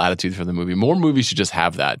his whole attitude for the movie. More movies should just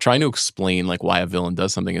have that. Trying to explain like why a villain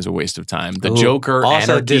does something is a waste of time. The Joker,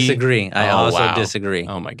 also anarchy. disagree. I also disagree.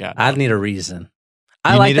 Oh my God. I need a reason.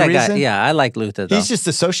 I like that guy. Yeah, I like Luther though. He's just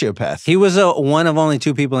a sociopath. He was one of only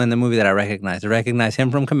two people in the movie that I recognized. I recognized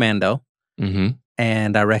him from Commando,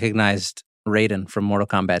 and I recognized Raiden from Mortal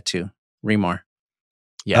Kombat 2, Remar.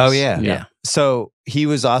 Yes. Oh yeah. So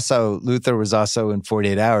Luther was also in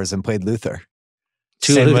 48 Hours and played Luther.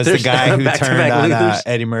 Same was the guy who turned on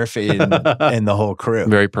Eddie Murphy and the whole crew.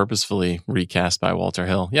 Very purposefully recast by Walter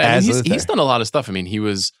Hill. Yeah, I mean, he's done a lot of stuff. I mean, he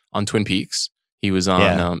was on Twin Peaks. He was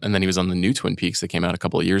on, and then he was on the new Twin Peaks that came out a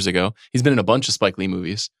couple of years ago. He's been in a bunch of Spike Lee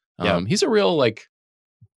movies. He's a real like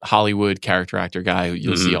Hollywood character actor guy who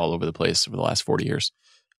you'll see all over the place over the last 40 years.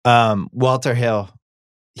 Walter Hill,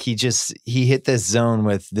 he hit this zone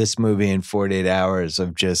with this movie in 48 Hours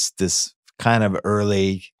of just this kind of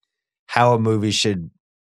early how an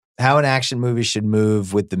action movie should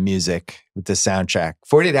move with the music, with the soundtrack.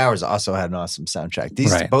 48 Hours also had an awesome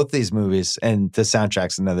soundtrack. Both these movies, and the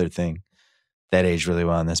soundtrack's another thing that aged really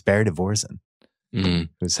well in this. Barry Dvorak,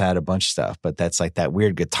 who's had a bunch of stuff, but that's like that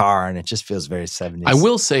weird guitar, and it just feels very 70s. I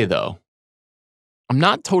will say, though, I'm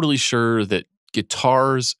not totally sure that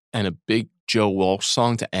guitars and a big Joe Walsh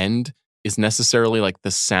song to end is necessarily like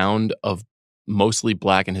the sound of mostly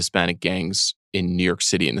Black and Hispanic gangs in New York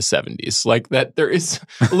City in the 70s. Like that, there is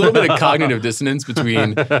a little bit of cognitive dissonance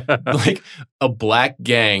between like a black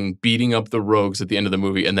gang beating up the rogues at the end of the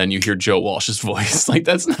movie, and then you hear Joe Walsh's voice. Like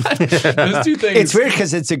that's not those two things. It's weird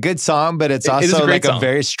because it's a good song, but it's also like a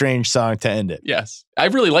very strange song to end it. Yes, I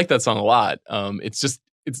really like that song a lot. It's just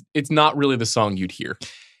it's not really the song you'd hear.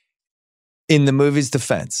 In the movie's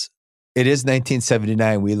defense, it is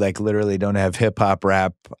 1979. We like literally don't have hip hop,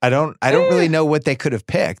 rap. I don't really know what they could have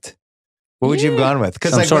picked. What would you have gone with?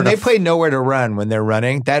 Because like when they play Nowhere to Run when they're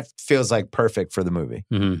running, that feels like perfect for the movie.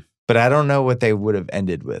 Mm-hmm. But I don't know what they would have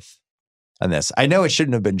ended with on this. I know it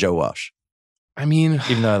shouldn't have been Joe Walsh. I mean,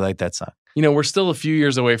 even though I like that song. You know, we're still a few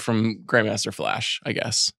years away from Grandmaster Flash, I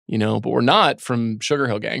guess. You know, but we're not from Sugar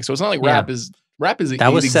Hill Gang. So it's not like rap is.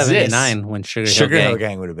 That was 79 when Sugar Hill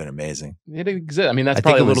Gang would have been amazing. It exists. I mean, that's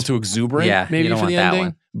probably a little too exuberant, maybe for the ending.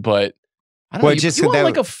 One. But I don't know. You want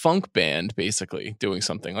like a funk band, basically, doing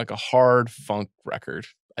something like a hard funk record.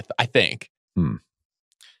 I think. Or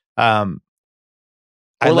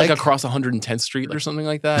like across 110th Street or something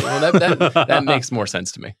like that. You know, that makes more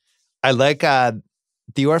sense to me. I like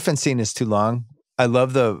the orphan scene is too long. I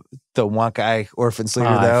love the wonk-eye orphans leader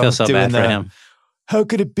though. I feel so bad for him. How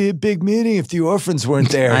could it be a big meeting if the orphans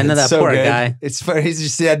weren't there? I know that poor guy. It's funny. He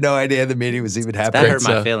just had no idea the meeting was even happening. That hurt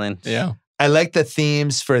my feelings. Yeah. I like the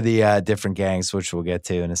themes for the different gangs, which we'll get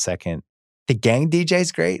to in a second. The gang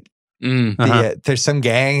DJ's great. There's some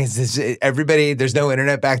gangs. Everybody. There's no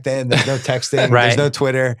internet back then. There's no texting. There's no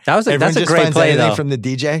Twitter. That's a great play though. From the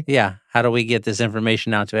DJ. Yeah. How do we get this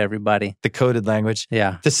information out to everybody? The coded language.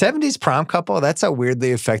 Yeah. The 70s prom couple. That's a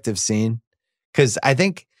weirdly effective scene because I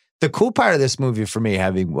think. The cool part of this movie for me,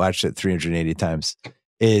 having watched it 380 times,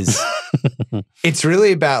 is it's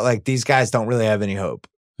really about like these guys don't really have any hope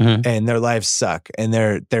and their lives suck and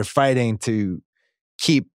they're fighting to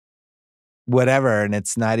keep whatever and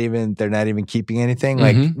they're not even keeping anything.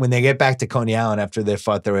 Like when they get back to Coney Island after they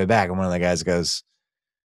fought their way back and one of the guys goes,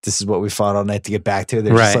 "This is what we fought all night to get back to."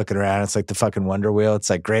 They're just looking around. It's like the fucking Wonder Wheel. It's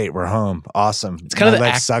like, great, we're home. Awesome. It's kind of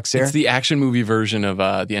life sucks here. It's the action movie version of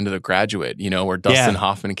the end of The Graduate, you know, where Dustin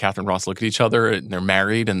Hoffman and Catherine Ross look at each other and they're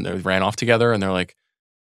married and they ran off together and they're like,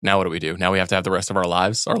 now what do we do? Now we have to have the rest of our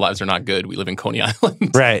lives. Our lives are not good. We live in Coney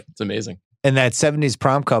Island. Right. It's amazing. And that 70s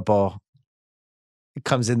prom couple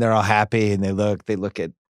comes in there all happy and they look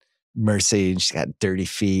at Mercy and she's got dirty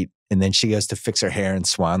feet. And then she goes to fix her hair and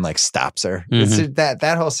Swan like stops her.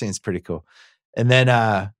 That whole scene's pretty cool. And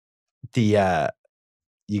then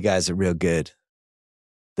you guys are real good.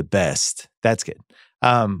 The best. That's good.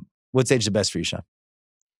 What's age the best for you, Sean?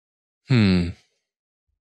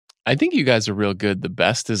 I think you guys are real good. The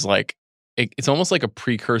best is like it's almost like a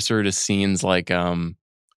precursor to scenes like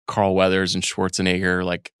Carl Weathers and Schwarzenegger,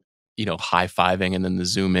 like, high-fiving and then the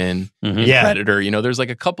zoom in. Yeah. Predator, there's like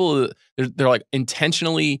a couple of, they're like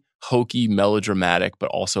intentionally hokey, melodramatic, but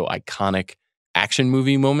also iconic action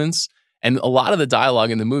movie moments. And a lot of the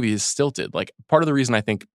dialogue in the movie is stilted. Like, part of the reason I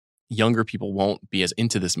think younger people won't be as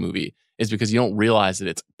into this movie is because you don't realize that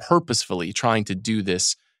it's purposefully trying to do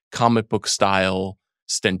this comic book style,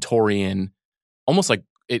 stentorian, almost like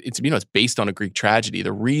it's based on a Greek tragedy.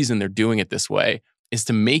 The reason they're doing it this way is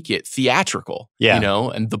to make it theatrical,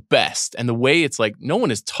 and the best. And the way it's like, no one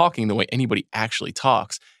is talking the way anybody actually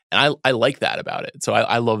talks. And I like that about it. So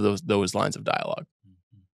I love those lines of dialogue.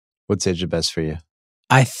 What's age the best for you?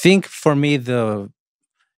 I think for me,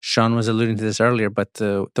 Sean was alluding to this earlier, but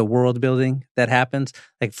the world building that happens,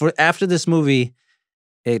 like after this movie,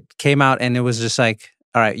 it came out and it was just like,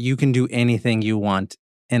 all right, you can do anything you want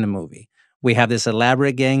in a movie. We have this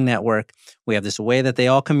elaborate gang network. We have this way that they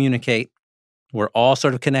all communicate. We're all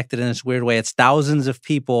sort of connected in this weird way. It's thousands of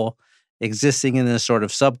people existing in this sort of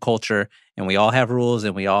subculture, and we all have rules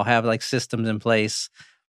and we all have like systems in place.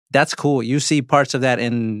 That's cool. You see parts of that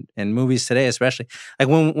in movies today, especially. Like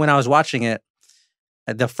when I was watching it,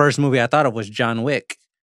 the first movie I thought of was John Wick,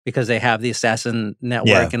 because they have the assassin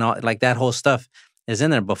network and all, like that whole stuff is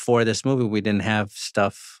in there. Before this movie, we didn't have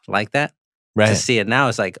stuff like that. Right. To see it now,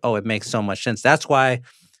 it's like, oh, it makes so much sense. That's why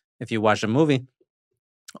if you watch a movie,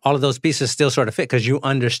 all of those pieces still sort of fit because you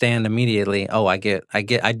understand immediately. Oh, I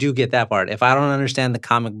do get that part. If I don't understand the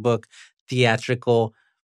comic book, theatrical,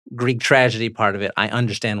 Greek tragedy part of it, I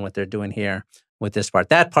understand what they're doing here with this part.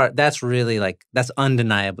 That part, that's really like, that's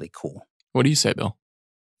undeniably cool. What do you say, Bill?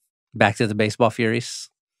 Back to the Baseball Furies.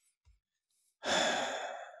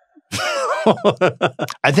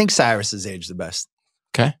 I think Cyrus has aged the best.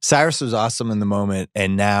 Okay. Cyrus was awesome in the moment,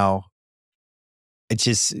 and now it's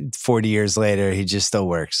just 40 years later, he just still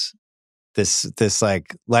works. This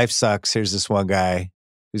like, life sucks. Here's this one guy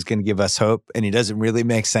who's going to give us hope, and he doesn't really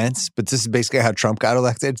make sense. But this is basically how Trump got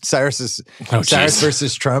elected. Cyrus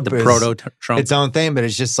versus Trump, the is proto-Trump, its own thing. But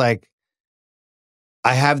it's just like,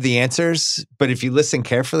 I have the answers, but if you listen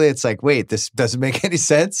carefully, it's like, wait, this doesn't make any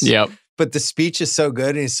sense. Yep. But the speech is so good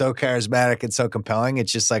and he's so charismatic and so compelling.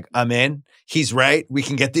 It's just like, I'm in. He's right. We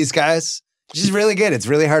can get these guys. Which is really good. It's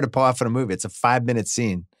really hard to pull off in a movie. It's a 5-minute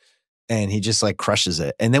scene and he just like crushes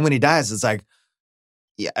it. And then when he dies, it's like,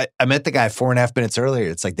 yeah, I met the guy 4.5 minutes earlier.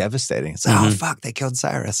 It's like devastating. It's like, oh, fuck, they killed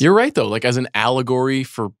Cyrus. You're right, though. Like, as an allegory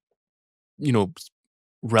for,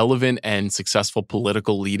 relevant and successful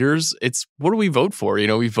political leaders, it's what do we vote for?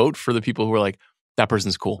 We vote for the people who are like, that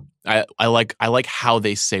person's cool. I like how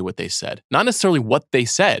they say what they said. Not necessarily what they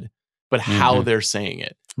said, but how they're saying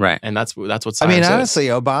it. Right. And that's what Cyrus honestly,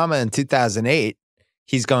 Obama in 2008,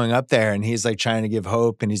 he's going up there and he's like trying to give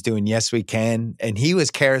hope and he's doing Yes We Can. And he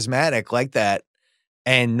was charismatic like that.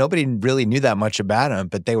 And nobody really knew that much about him,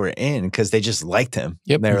 but they were in because they just liked him.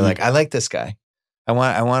 Yep. And they were like, I like this guy. I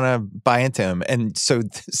want to buy into him. And so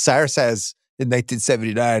Cyrus has, in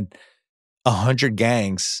 1979, 100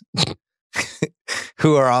 gangs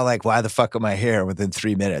who are all like, why the fuck am I here? Within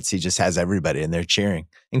 3 minutes, he just has everybody and they're cheering,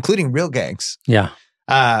 including real gangs. Yeah.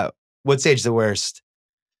 What's age the worst?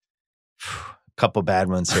 A couple bad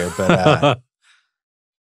ones here, but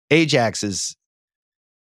Ajax is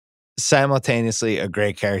simultaneously a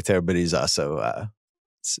great character, but he's also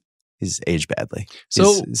he's aged badly.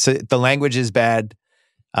 So the language is bad.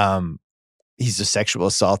 He's a sexual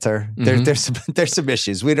assaulter. There's some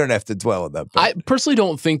issues. We don't have to dwell on them. I personally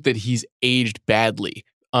don't think that he's aged badly.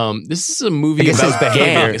 This is a movie about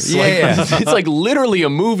gangs. It's like literally a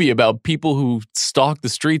movie about people who stalk the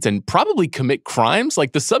streets and probably commit crimes.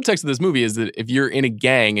 Like, the subtext of this movie is that if you're in a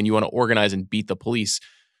gang and you want to organize and beat the police,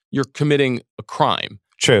 you're committing a crime.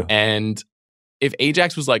 True. And if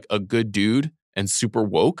Ajax was like a good dude and super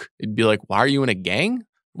woke, it'd be like, why are you in a gang?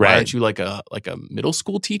 Why aren't you like a middle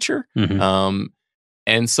school teacher?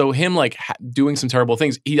 And so him like doing some terrible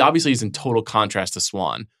things, he obviously is in total contrast to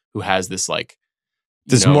Swan, who has this like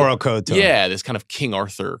this moral code to him. Yeah, this kind of King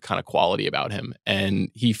Arthur kind of quality about him. And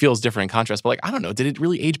he feels different in contrast. But like, I don't know, did it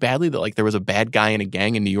really age badly that like there was a bad guy in a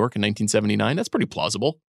gang in New York in 1979? That's pretty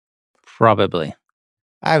plausible. Probably.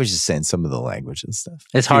 I was just saying some of the language and stuff.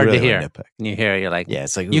 It's hard to hear. When you hear it, you're like, yeah,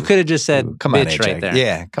 it's like, you could have just said come on, bitch Ajax. right there.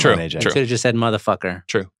 Yeah, come on, Ajax. You could have just said motherfucker.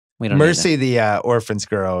 True. We don't Mercy, the orphan's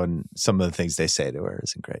girl, and some of the things they say to her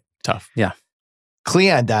isn't great. Tough. Yeah.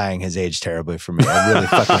 Cleon dying has aged terribly for me. It really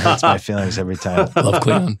fucking hurts my feelings every time. Love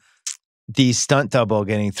Cleon. The stunt double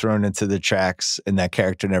getting thrown into the tracks and that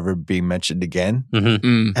character never being mentioned again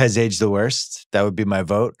has aged the worst. That would be my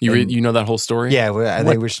vote. You know that whole story? Yeah, I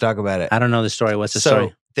think we should talk about it. I don't know the story. What's the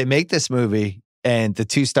story? They make this movie And the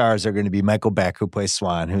 2 stars are going to be Michael Beck, who plays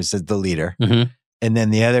Swan, who's the leader. Mm-hmm. And then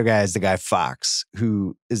the other guy is the guy Fox,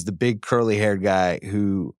 who is the big curly-haired guy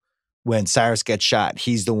who, when Cyrus gets shot,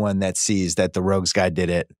 he's the one that sees that the rogues guy did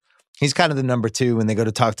it. He's kind of the number 2 when they go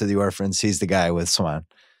to talk to the orphans. He's the guy with Swan.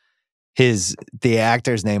 The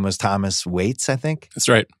actor's name was Thomas Waits, I think. That's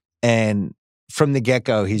right. And from the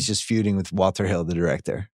get-go, he's just feuding with Walter Hill, the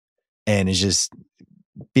director, and is just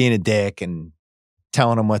being a dick and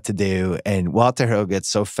telling him what to do. And Walter Hill gets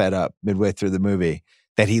so fed up midway through the movie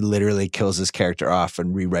that he literally kills his character off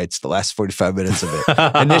and rewrites the last 45 minutes of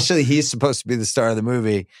it. Initially, he's supposed to be the star of the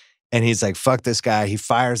movie, and he's like, fuck this guy. He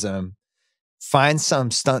fires him, finds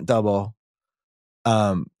some stunt double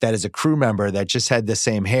that is a crew member that just had the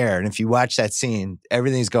same hair. And if you watch that scene,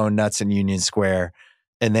 everything's going nuts in Union Square.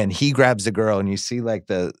 And then he grabs the girl, and you see like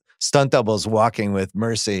the stunt double's walking with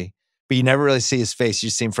Mercy, but you never really see his face. You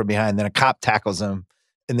see him from behind. Then a cop tackles him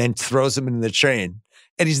and then throws him into the train.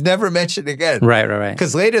 And he's never mentioned again. Right.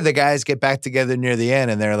 Because later the guys get back together near the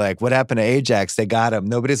end, and they're like, what happened to Ajax? They got him.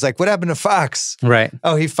 Nobody's like, what happened to Fox? Right.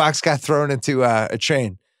 Oh, Fox got thrown into a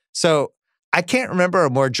train. So I can't remember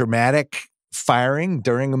a more dramatic firing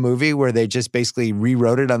during a movie where they just basically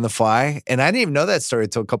rewrote it on the fly. And I didn't even know that story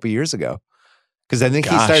until a couple of years ago. Because I think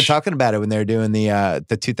he started talking about it when they were doing the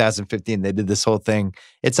 2015. They did this whole thing.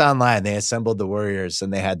 It's online. They assembled the Warriors,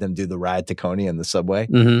 and they had them do the ride to Coney on the subway.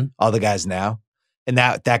 Mm-hmm. All the guys now. And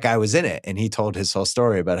that guy was in it, and he told his whole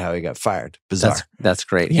story about how he got fired. Bizarre. That's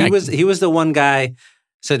great. Yeah, He was the one guy.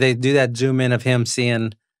 So they do that zoom in of him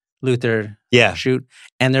seeing Luther shoot,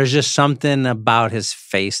 and there's just something about his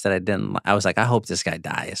face that I was like, I hope this guy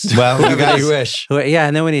dies. Well, you wish. Yeah,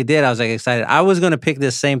 and then when he did, I was like excited. I was going to pick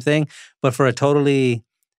this same thing, but for a totally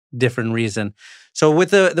different reason. So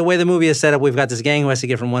with the way the movie is set up, we've got this gang who has to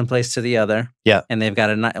get from one place to the other. Yeah, and they've got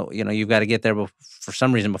to, you've got to get there for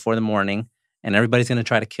some reason before the morning, and everybody's going to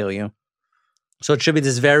try to kill you. So it should be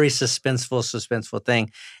this very suspenseful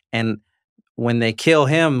thing. And when they kill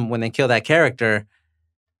him, when they kill that character,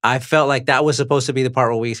 I felt like that was supposed to be the part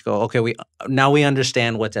where we go, okay, now we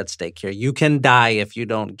understand what's at stake here. You can die if you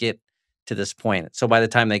don't get to this point. So by the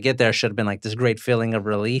time they get there, it should have been like this great feeling of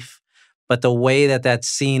relief. But the way that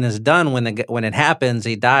scene is done, when it happens,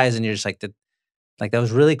 he dies, and you're just like, that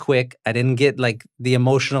was really quick. I didn't get like the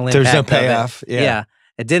emotional impact. There's no payoff. Yeah.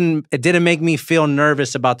 It didn't make me feel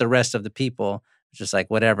nervous about the rest of the people. It's just like,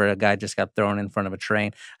 whatever, a guy just got thrown in front of a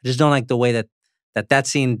train. I just don't like the way that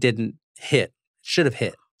scene didn't hit. It should have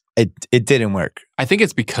hit. It didn't work. I think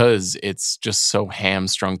it's because it's just so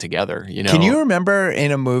hamstrung together. Can you remember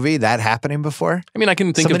in a movie that happening before? I mean, I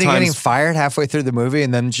can think somebody of times getting fired halfway through the movie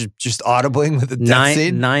and then just audibling with the death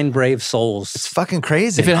scene. 9 brave souls. It's fucking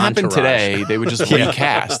crazy. If it happened today, they would just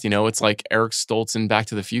recast. It's like Eric Stoltz in Back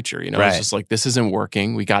to the Future. Right. It's just like, this isn't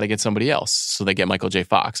working. We got to get somebody else. So they get Michael J.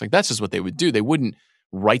 Fox. Like, that's just what they would do. They wouldn't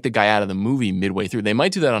write the guy out of the movie midway through. They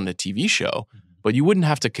might do that on a TV show, but you wouldn't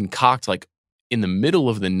have to concoct, like, in the middle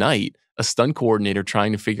of the night, a stunt coordinator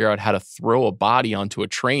trying to figure out how to throw a body onto a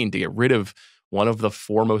train to get rid of one of the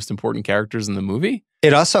 4 most important characters in the movie.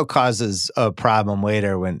 It also causes a problem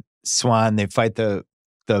later when Swan, they fight the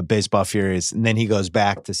baseball furies, and then he goes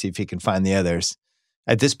back to see if he can find the others.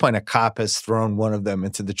 At this point, a cop has thrown one of them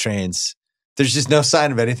into the trains. There's just no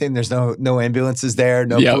sign of anything. There's no ambulances there,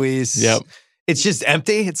 no police. Yep. It's just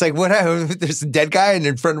empty. It's like, what? There's a dead guy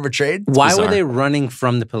in front of a train? Why bizarre. Were they running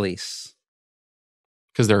from the police?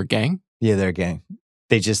 Because they're a gang? Yeah, they're a gang.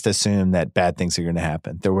 They just assume that bad things are going to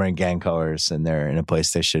happen. They're wearing gang colors and they're in a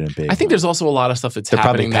place they shouldn't be. I think there's also a lot of stuff that's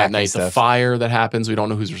happening that night. The fire that happens, we don't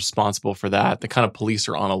know who's responsible for that. The kind of police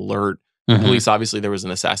are on alert. Mm-hmm. Police, obviously, there was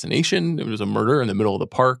an assassination. There was a murder in the middle of the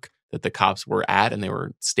park that the cops were at, and they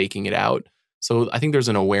were staking it out. So I think there's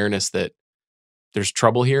an awareness that there's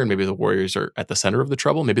trouble here, and maybe the Warriors are at the center of the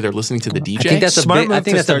trouble. Maybe they're listening to the DJ. I think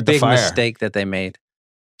that's a big mistake that they made.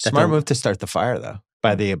 Smart move to start the fire, though.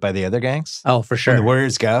 By the other gangs? Oh, for sure. When the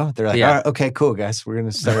Warriors go, they're like, all right, okay, cool, guys. We're going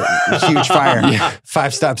to start a huge fire.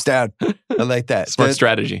 5 stops down. I like that. Smart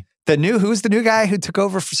strategy. Who's the new guy who took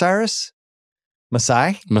over for Cyrus?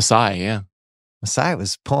 Masai, yeah. Masai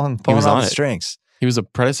was pulling all the strings. He was a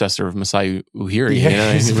predecessor of Masai Ujiri.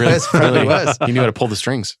 Yeah, he really was. He knew how to pull the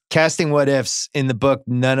strings. Casting what ifs in the book,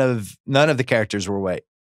 none of the characters were white.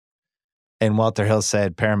 And Walter Hill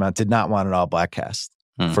said Paramount did not want an all-black cast.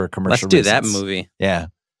 For commercial Let's do reasons. that movie. Yeah.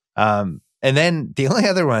 And then the only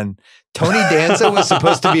other one, Tony Danza was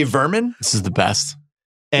supposed to be Vermin. This is the best.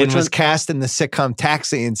 And was cast in the sitcom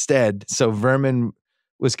Taxi instead. So Vermin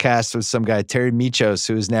was cast with some guy, Terry Michos,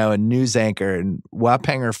 who is now a news anchor in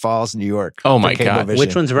Waphanger Falls, New York. Oh my God.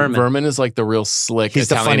 Which one's Vermin? Vermin is like the real slick He's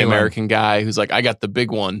the funny Italian-American guy who's like, I got the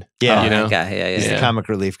big one. Yeah. You know? Guy. He's the comic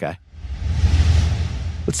relief guy.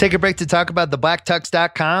 Let's take a break to talk about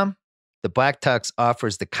thebblacktux.com. The Black Tux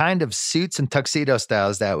offers the kind of suits and tuxedo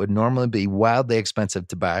styles that would normally be wildly expensive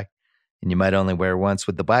to buy, and you might only wear once.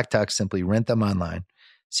 With the Black Tux, simply rent them online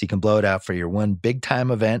so you can blow it out for your one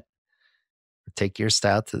big-time event. Take your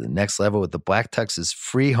style to the next level with the Black Tux's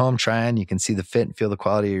free home try-on. You can see the fit and feel the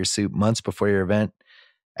quality of your suit months before your event.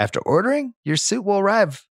 After ordering, your suit will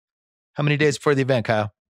arrive. How many days before the event,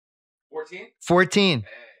 Kyle? 14.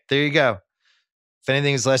 There you go. If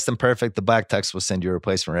anything is less than perfect, the Black Tux will send you a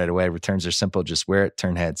replacement right away. Returns are simple. Just wear it,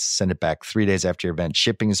 turn heads, send it back 3 days after your event.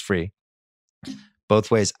 Shipping is free.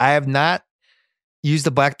 Both ways. I have not used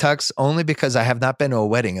the Black Tux only because I have not been to a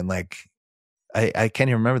wedding. And like, I can't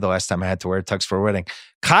even remember the last time I had to wear a tux for a wedding.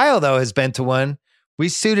 Kyle, though, has been to one. We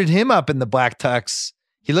suited him up in the Black Tux.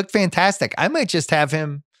 He looked fantastic. I might just have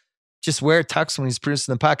him just wear a tux when he's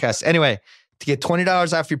producing the podcast. Anyway, to get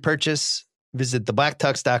 $20 off your purchase, visit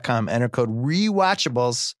thebblacktux.com. Enter code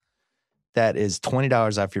Rewatchables. That is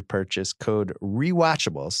 $20 off your purchase. Code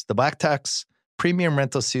Rewatchables. The Black Tux, premium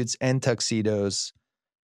rental suits and tuxedos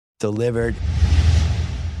delivered.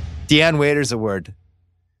 Dion Waiters Award.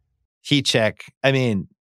 Heat check. I mean,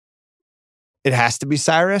 it has to be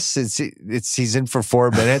Cyrus. He's in for 4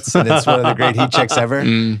 minutes, and it's one of the great heat checks ever.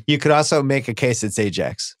 You could also make a case it's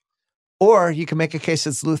Ajax, or you can make a case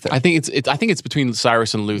it's Luther. I think it's between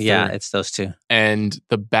Cyrus and Luther. Yeah, it's those two. And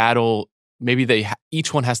the battle, maybe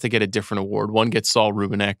each one has to get a different award. One gets Saul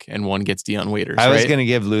Rubinek, and one gets Dion Waiters. I was going to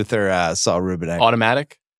give Luther Saul Rubinek.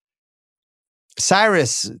 Automatic.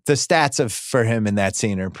 Cyrus, the stats for him in that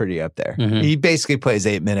scene are pretty up there. Mm-hmm. He basically plays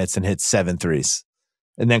 8 minutes and hits 7 threes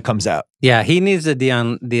and then comes out. Yeah, he needs the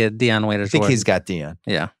Dion Waiters. I think he's got Dion.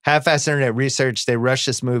 Yeah. Half-assed internet research. They rushed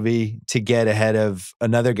this movie to get ahead of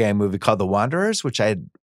another gang movie called The Wanderers, which I had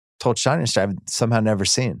told Sean I've somehow never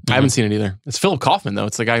seen. I haven't seen it either. It's Philip Kaufman, though.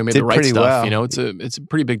 It's the guy who made The Right Stuff. Well. You know, it's a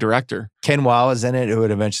pretty big director. Ken Wall is in it, who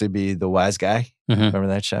would eventually be the wise guy. Mm-hmm. Remember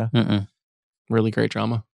that show? Mm-mm. Really great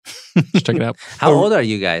drama. Just check it out. How old are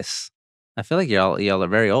you guys? I feel like y'all are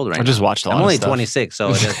very old right now. I just watched a lot I'm only of stuff. 26,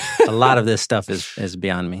 so a lot of this stuff is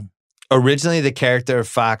beyond me. Originally, the character of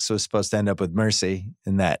Fox was supposed to end up with Mercy,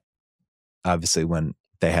 and that obviously when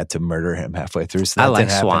they had to murder him halfway through. So that I like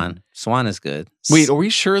didn't happen. Swan. Swan is good. Wait, are we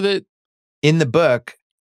sure that in the book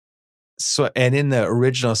and in the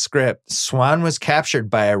original script, Swan was captured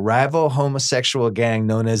by a rival homosexual gang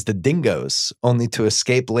known as the Dingoes, only to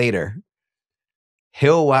escape later?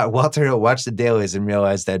 Walter Hill watched the dailies and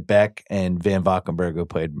realized that Beck and Van Valkenburg, who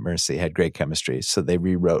played Mercy, had great chemistry. So they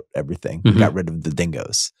rewrote everything, got rid of the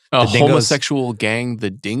Dingoes. a The Dingoes, homosexual gang, the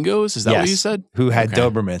Dingoes? Is that what you said? Who had Okay.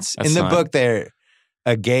 Dobermans. That's in the not- book, they're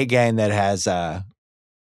a gay gang that has That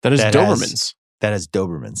is Dobermans. That has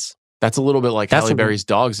Dobermans. That's a little bit like That's Halle a- Berry's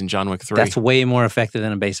dogs in John Wick 3. That's way more effective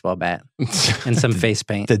than a baseball bat and some face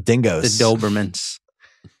paint. The Dingoes. The Dobermans.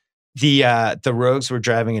 The Rogues were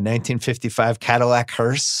driving a 1955 Cadillac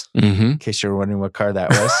hearse, Mm-hmm. in case you were wondering what car that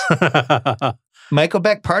was. Michael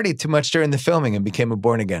Beck partied too much during the filming and became a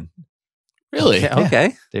born again. Really?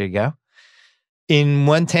 Okay. There you go. In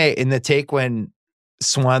the take when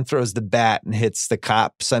Swan throws the bat and hits the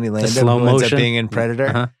cop, Sonny Landon, slow who ends up motion. being in Predator,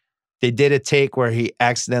 Uh-huh. they did a take where he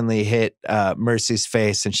accidentally hit Mercy's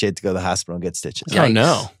face and she had to go to the hospital and get stitches. Oh,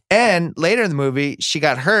 no. And later in the movie, she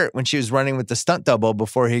got hurt when she was running with the stunt double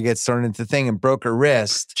before he gets thrown into the thing and broke her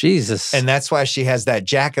wrist. Jesus. And that's why she has that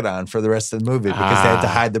jacket on for the rest of the movie because they had to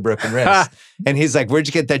hide the broken wrist. And he's like, "Where'd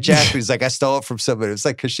you get that jacket?" He's like, "I stole it from somebody." It's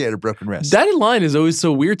like, because she had a broken wrist. That line is always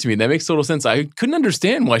so weird to me. That makes total sense. I couldn't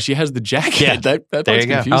understand why she has the jacket. Yeah. That There part's you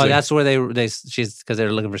go. confusing. Oh, that's where she's because they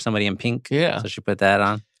were looking for somebody in pink. Yeah. So she put that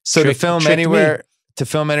on. So Tricked to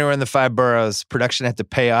film anywhere in the 5 boroughs, production had to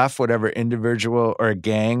pay off whatever individual or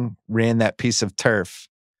gang ran that piece of turf.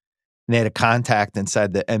 And they had a contact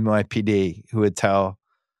inside the NYPD who would tell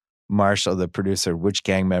Marshall, the producer, which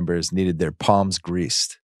gang members needed their palms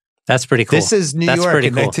greased. That's pretty cool. This is New That's York pretty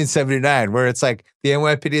in cool. 1979, where it's like the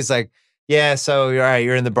NYPD is like, yeah, so you're all right,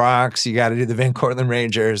 you're in the Bronx, you got to do the Van Cortlandt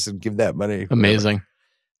Rangers and give that money. amazing.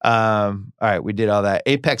 All right, we did all that.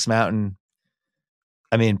 Apex Mountain.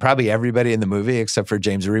 I mean, probably everybody in the movie except for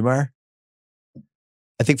James Remar.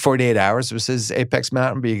 I think 48 Hours was his Apex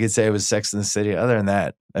Mountain, but you could say it was Sex in the City. Other than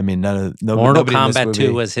that, I mean, Mortal nobody in this Kombat movie,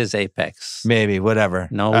 2 was his apex. maybe whatever.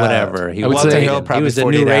 No, whatever. I would Walter say Hill he probably was the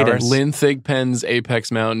 48 new Raiden. Hours. Lynn Thigpen's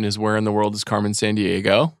Apex Mountain is Where in the World is Carmen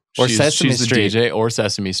Sandiego? Or she's Sesame the Street. DJ, or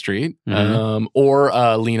Sesame Street, Mhm.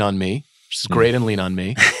 or Lean on Me. which is great, and Lean on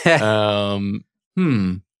Me.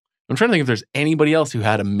 I'm trying to think if there's anybody else who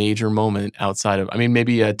had a major moment outside of, I mean,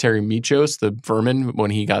 maybe Terry Michos, the Vermin,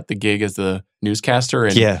 when he got the gig as the newscaster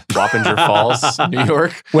in Wappinger Falls, New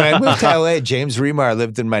York. When I moved to LA, James Remar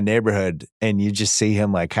lived in my neighborhood, and you just see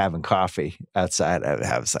him like having coffee outside.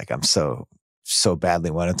 I was like, I'm so badly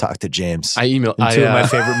want to talk to James. I emailed two of my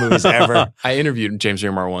favorite movies ever. I interviewed James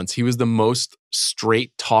Remar once. He was the most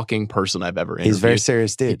straight talking person I've ever interviewed. He's a very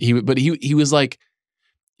serious dude. He was like,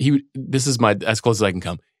 this is as close as I can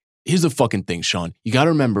come. Here's the fucking thing, Sean. You got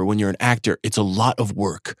to remember, when you're an actor, it's a lot of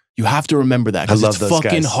work. You have to remember that, because it's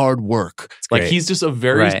fucking hard work. Like, he's just a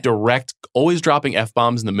very direct, always dropping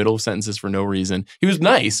F-bombs in the middle of sentences for no reason. He was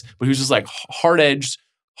nice, but he was just like hard-edged,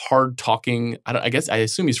 hard-talking. I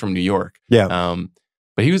assume he's from New York. Yeah.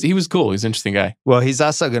 But he was cool. He was an interesting guy. Well, he's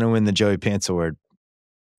also going to win the Joey Pants Award,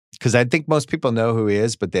 because I think most people know who he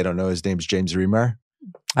is, but they don't know his name's James Remar.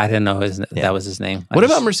 I didn't know that was his name. What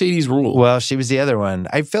about Mercedes Ruehl? Well, she was the other one.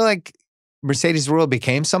 I feel like Mercedes Ruehl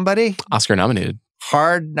became somebody. Oscar nominated.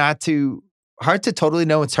 Hard to totally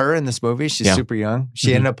know it's her in this movie. She's super young.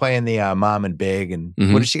 She ended up playing the mom in Big. And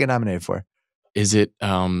what did she get nominated for? Is it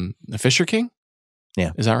the Fisher King?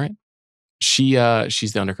 Yeah. Is that right? She's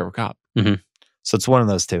the undercover cop. Mm-hmm. So it's one of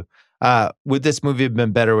those two. Would this movie have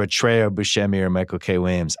been better with Trejo Buscemi or Michael K.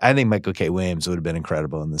 Williams? I think Michael K. Williams would have been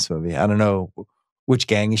incredible in this movie. I don't know which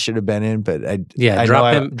gang he should have been in, but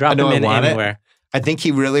drop him in anywhere. I think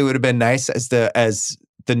he really would have been nice as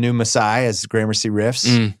the new Messiah, as Gramercy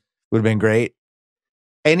riffs. Would have been great.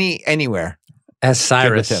 Anywhere as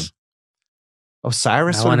Cyrus. Him. Oh,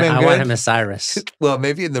 Cyrus would have been good. I want him as Cyrus. Well,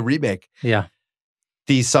 maybe in the remake. Yeah.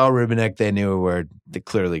 The Saul Rubinek They Knew Award that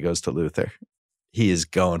clearly goes to Luther. He is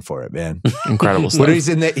going for it, man. Incredible stuff. When he's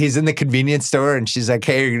in the convenience store and she's like,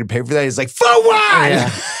 "Hey, you're going to pay for that?" He's like, "For what?" Yeah.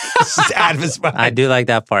 Just out of his mind. I do like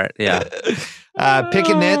that part. Yeah.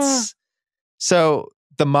 Picking nits. So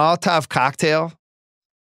the Molotov cocktail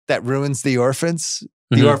that ruins the orphans.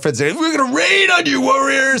 The orphans are, "We're going to raid on you,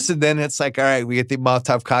 warriors." And then it's like, all right, we get the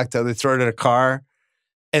Molotov cocktail. They throw it in a car.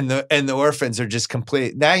 And the orphans are just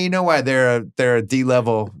complete. Now you know why they're a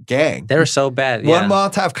D-level gang. They're so bad. One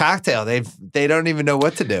Molotov cocktail, they don't even know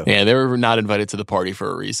what to do. Yeah, they were not invited to the party for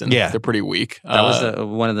a reason. Yeah, they're pretty weak. That was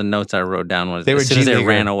one of the notes I wrote down. Was as soon as they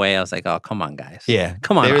ran away, I was like, "Oh, come on, guys! Yeah,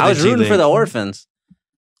 come on!" I was rooting for the orphans.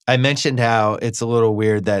 I mentioned how it's a little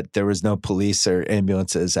weird that there was no police or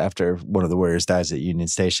ambulances after one of the warriors dies at Union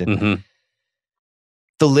Station. Mm-hmm.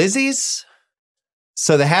 The Lizzies.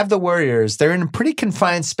 So they have the warriors. They're in a pretty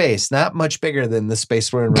confined space, not much bigger than the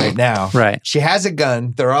space we're in right now. Right. She has a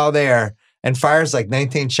gun. They're all there and fires like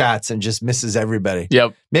 19 shots and just misses everybody.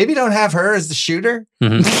 Yep. Maybe don't have her as the shooter.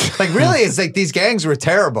 Mm-hmm. Like, really, it's like these gangs were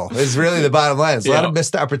terrible. Is really the bottom line. There's a lot of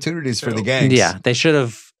missed opportunities for the gangs. Yeah. They should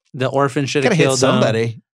have, the orphans should have killed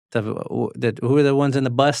somebody. Who were the ones in the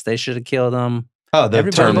bus? They should have killed them. Oh, the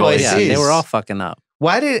Turnbull ACs. Yeah, they were all fucking up.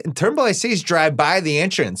 Why did Turnbull ACs drive by the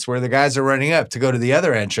entrance where the guys are running up to go to the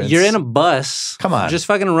other entrance? You're in a bus. Come on. Just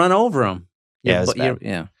fucking run over them. Yeah,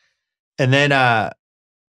 yeah. And then I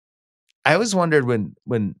always wondered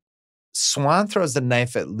when Swan throws the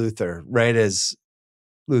knife at Luther, right as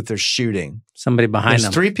Luther's shooting. Somebody behind him.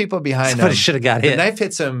 There's 3 people behind him. Somebody should have got hit. The knife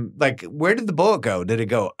hits him. Like, where did the bullet go? Did it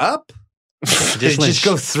go up? Did it just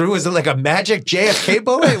go through? Was it like a magic JFK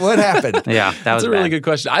bullet? What happened? Yeah, that's a really good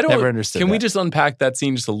question. I don't never understood. Can we just unpack that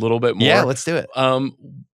scene just a little bit more? Yeah, let's do it.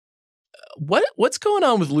 What's going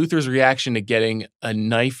on with Luther's reaction to getting a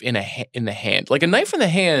knife in the hand? Like a knife in the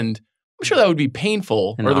hand, I'm sure that would be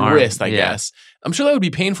painful, or the wrist, I guess. I'm sure that would be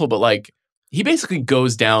painful, but like he basically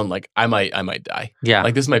goes down like I might die. Yeah,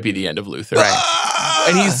 like this might be the end of Luther. Right.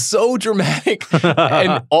 And he's so dramatic,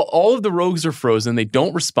 and all of the rogues are frozen. They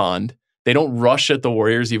don't respond. They don't rush at the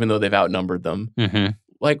warriors, even though they've outnumbered them. Mm-hmm.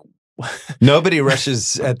 Like nobody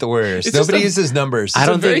rushes at the warriors. Nobody uses numbers. I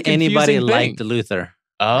don't think anybody liked Luther.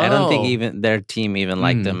 Oh. I don't think even their team even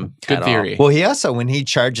liked him. Good theory. Well, he also, when he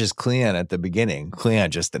charges Cleon at the beginning,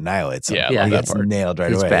 Cleon just annihilates him. Yeah, he gets nailed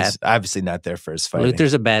right away. Bad. He's obviously not there for his fighting.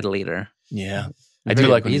 Luther's a bad leader. Yeah. I do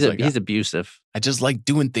like when he's abusive. I just like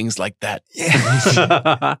doing things like that.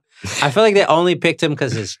 Yeah. I feel like they only picked him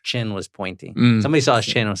because his chin was pointy. Somebody saw his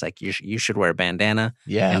chin and was like, you should wear a bandana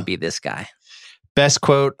and be this guy. Best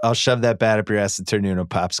quote, "I'll shove that bat up your ass and turn you into a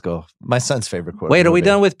popsicle." My son's favorite quote. Wait, are we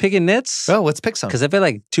done with picking nits? Oh, let's pick some. Because I feel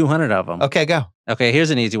like 200 of them. Okay, go. Okay, here's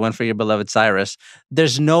an easy one for your beloved Cyrus.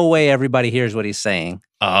 There's no way everybody hears what he's saying.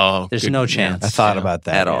 Oh. There's no chance. I thought about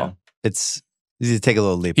that. At all. It's easy to take a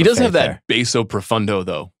little leap. He doesn't have that basso profundo,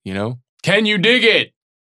 though, you know? Can you dig it?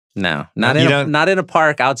 No, not in a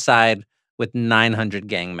park outside with 900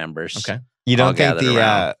 gang members. Okay. You don't think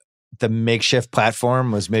the makeshift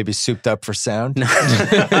platform was maybe souped up for sound.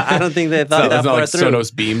 I don't think they thought that far like through.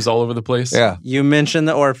 Sonos beams all over the place. Yeah. You mentioned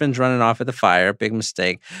the orphans running off at the fire. Big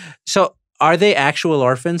mistake. So are they actual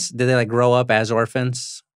orphans? Did they like grow up as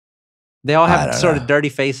orphans? They all have sort of dirty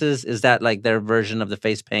faces. Is that like their version of the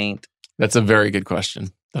face paint? That's a very good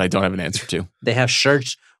question that I don't have an answer to. They have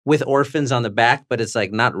shirts with orphans on the back, but it's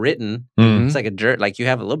like not written. Mm-hmm. It's like a dirt. Like you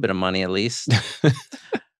have a little bit of money at least.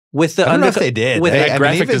 With the I don't know if they did. With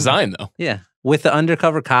graphic design though. Yeah. With the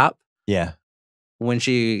undercover cop. Yeah. When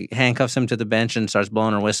she handcuffs him to the bench and starts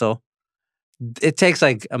blowing her whistle, it takes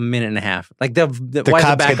like a minute and a half. Like the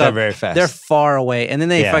cops get there very fast. They're far away, and then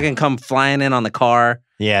they fucking come flying in on the car.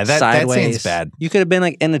 Yeah, that seems bad. You could have been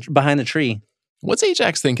like behind the tree. What's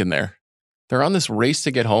Ajax thinking there? They're on this race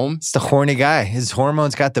to get home. It's the horny guy. His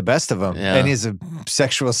hormones got the best of him. Yeah. And he's a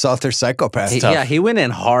sexual assaulter psychopath. He went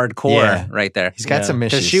in hardcore right there. He's got some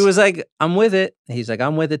issues. Because she was like, I'm with it. He's like,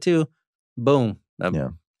 I'm with it too. Boom.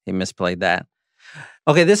 He misplayed that.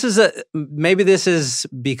 Okay, maybe this is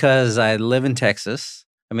because I live in Texas.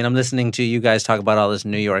 I mean, I'm listening to you guys talk about all this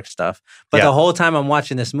New York stuff. But the whole time I'm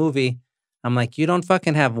watching this movie, I'm like, you don't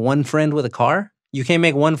fucking have one friend with a car? You can't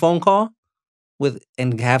make one phone call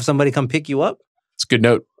and have somebody come pick you up? It's a good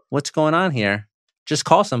note. What's going on here? Just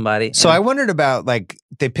call somebody. So I wondered about, like,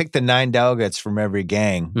 they picked the 9 delegates from every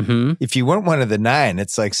gang. Mm-hmm. If you weren't one of the 9,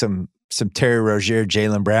 it's like some Terry Rozier,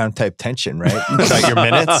 Jaylen Brown type tension, right? About your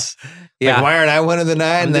minutes. Yeah. Like, why aren't I one of the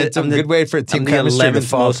 9? That's a good way for team chemistry to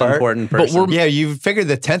fall apart. Important person. But you figured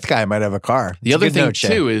the 10th guy might have a car. The other thing,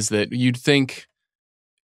 too, is that you'd think...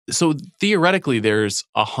 So theoretically, there's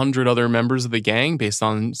 100 other members of the gang based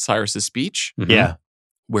on Cyrus's speech. Mm-hmm. Yeah.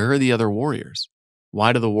 Where are the other warriors?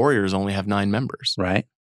 Why do the warriors only have 9 members? Right.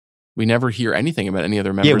 We never hear anything about any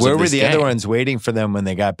other members of this where were the gang. other ones waiting for them when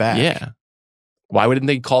they got back? Yeah. Why wouldn't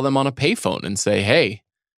they call them on a payphone and say, hey,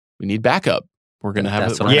 we need backup. We're going to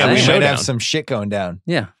have we might have some shit going down.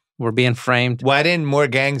 Yeah. We're being framed. Why didn't more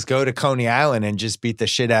gangs go to Coney Island and just beat the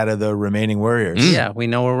shit out of the remaining warriors? Yeah, we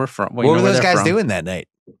know where we're from. What were those guys doing that night?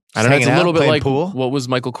 I don't know. It's a little bit like what was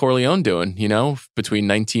Michael Corleone doing, between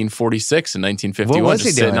 1946 and 1951? What was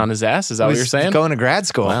just he doing? Sitting on his ass? Is that what you're saying? Going to grad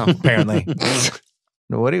school, apparently.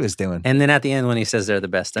 Know what he was doing. And then at the end, when he says they're the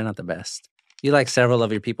best, they're not the best. You like several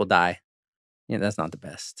of your people die. Yeah, that's not the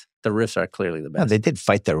best. The riffs are clearly the best. No, they did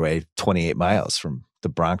fight their way 28 miles from the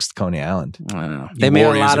Bronx to Coney Island. I don't know. They made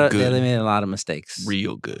a lot of mistakes.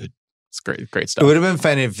 Real good. It's great stuff. It would have been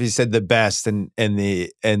funny if he said the best and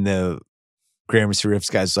the Gramercy Riffs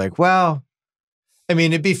guys like, well, I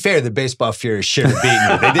mean, it'd be fair. The Baseball Fury should have beaten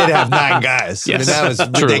you. They did have 9 guys. Yes, I mean, that was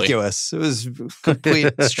ridiculous. It was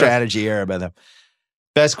complete strategy error by them.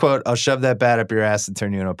 Best quote, I'll shove that bat up your ass and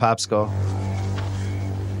turn you into a popsicle.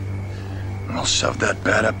 I'll shove that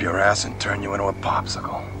bat up your ass and turn you into a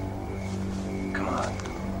popsicle. Come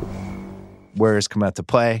on. Warriors come out to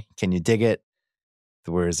play. Can you dig it?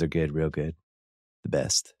 The Warriors are good, real good. The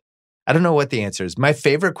best. I don't know what the answer is. My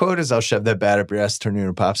favorite quote is, I'll shove that bat up your ass, turn you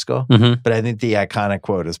into a popsicle. Mm-hmm. But I think the iconic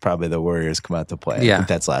quote is probably the Warriors come out to play. Yeah, I think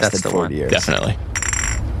that's lasted 40 years. Definitely.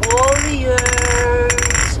 Warriors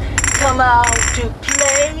come out to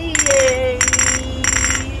play.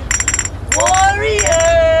 Warriors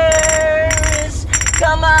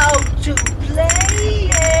come out to play.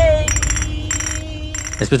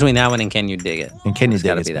 It's between that one and Can You Dig It? And Can You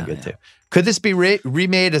Dig It's been good too. Could this be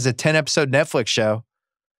remade as a 10-episode Netflix show?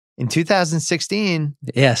 In 2016,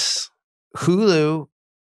 yes, Hulu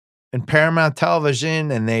and Paramount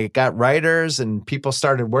Television, and they got writers and people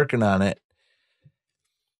started working on it.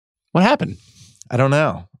 What happened? I don't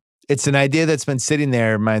know. It's an idea that's been sitting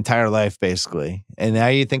there my entire life, basically. And now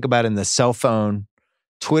you think about it in the cell phone,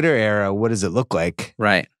 Twitter era, what does it look like?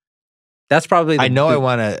 Right. That's probably I know I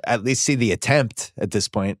want to at least see the attempt at this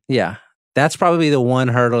point. Yeah. That's probably the one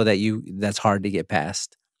hurdle that's hard to get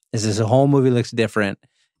past. Is this whole movie looks different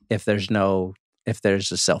if there's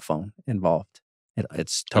a cell phone involved.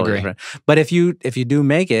 It's totally different. But if you do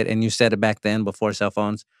make it and you said it back then before cell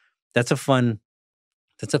phones, that's a fun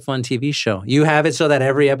TV show. You have it so that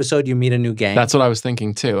every episode you meet a new gang. That's what I was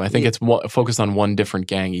thinking too. I think it's focused on one different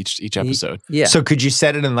gang each episode. Yeah. So could you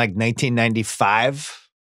set it in like 1995?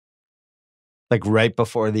 Like right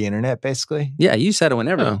before the internet, basically? Yeah, you set it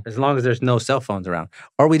whenever, as long as there's no cell phones around.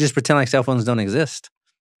 Or we just pretend like cell phones don't exist.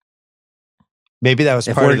 Maybe that was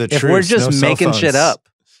part of the truth. If we're just making shit up,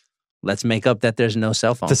 let's make up that there's no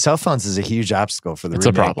cell phone. The cell phones is a huge obstacle for the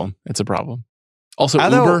remake. It's a problem. Also,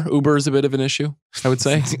 Uber is a bit of an issue, I would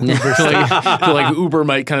say. I feel like Uber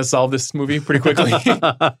might kind of solve this movie pretty quickly.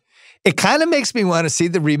 It kind of makes me want to see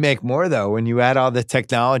the remake more, though, when you add all the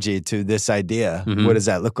technology to this idea. Mm-hmm. What does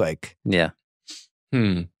that look like? Yeah.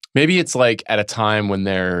 Maybe it's like at a time when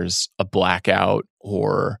there's a blackout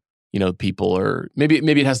or, people are, maybe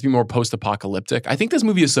it has to be more post-apocalyptic. I think this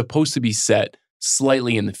movie is supposed to be set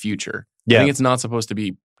slightly in the future. Yeah. I think it's not supposed to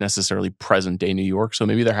be necessarily present day New York. So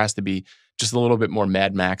maybe there has to be just a little bit more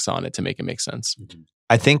Mad Max on it to make it make sense.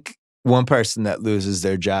 I think one person that loses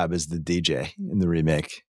their job is the DJ in the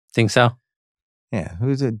remake. Think so? Yeah,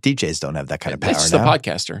 DJs don't have that kind of power. It's just now. a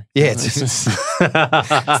podcaster. Yeah, it's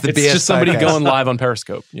just somebody going live on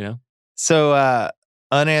Periscope. So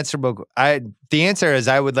unanswerable. The answer is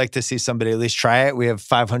I would like to see somebody at least try it. We have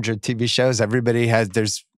 500 TV shows.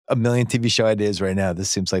 There's a million TV show ideas right now.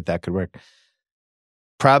 This seems like that could work.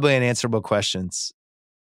 Probably unanswerable questions.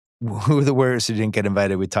 Who are the warriors who didn't get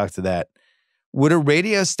invited? We talked to that. Would a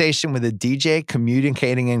radio station with a DJ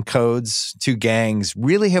communicating in codes to gangs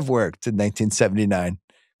really have worked in 1979?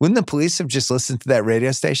 Wouldn't the police have just listened to that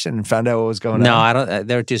radio station and found out what was going on? No, I don't.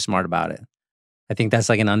 They're too smart about it. I think that's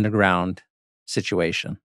like an underground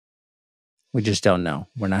situation. We just don't know.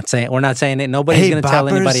 We're not saying it. Nobody's going to tell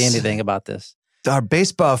anybody anything about this. Our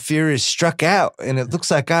baseball furies struck out, and it looks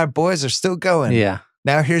like our boys are still going. Yeah.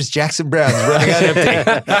 Now here's Jackson Brown running out empty.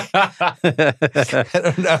 I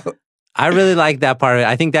don't know. I really like that part of it.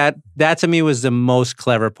 I think that to me was the most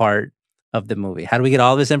clever part of the movie. How do we get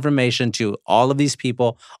all this information to all of these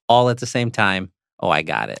people all at the same time? Oh, I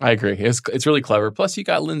got it. I agree. It's really clever. Plus, you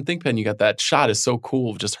got Lynn Thigpen. You got that shot is so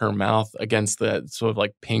cool of just her mouth against the sort of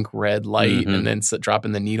like pink red light and then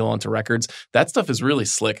dropping the needle onto records. That stuff is really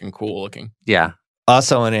slick and cool looking. Yeah.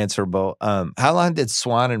 Also unanswerable. How long did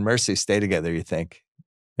Swan and Mercy stay together, you think?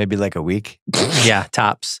 Maybe like a week? Yeah,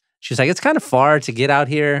 tops. She's like, it's kind of far to get out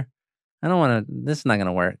here. I don't want to, this is not going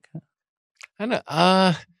to work. I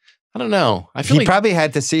don't know. I feel he probably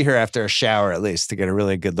had to see her after a shower at least to get a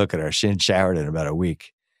really good look at her. She hadn't showered in about a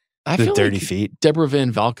week. I feel dirty like feet. Deborah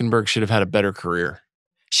Van Valkenburg should have had a better career.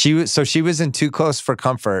 She was in Too Close for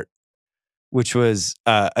Comfort, which was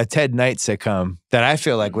a Ted Knight sitcom that I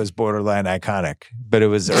feel like was borderline iconic, but it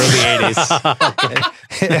was early 80s.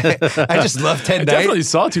 I just love Ted Knight. I definitely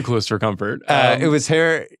saw Too Close for Comfort. It was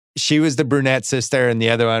her. She was the brunette sister, and the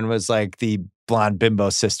other one was like the blonde bimbo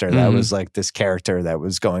sister. That was like this character that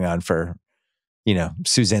was going on for,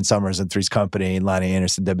 Suzanne Summers and Three's Company and Lonnie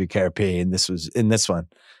Anderson, WKRP, and this was in this one.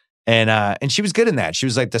 And she was good in that. She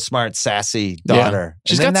was like the smart, sassy daughter. Yeah.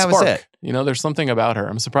 She's got that spark. Was it. There's something about her.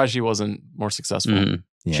 I'm surprised she wasn't more successful.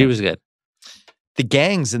 Yeah. She was good. The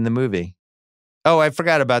gangs in the movie. Oh, I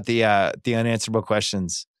forgot about the unanswerable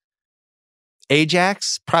questions.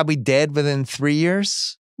 Ajax probably dead within 3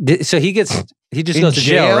 years. So he just goes to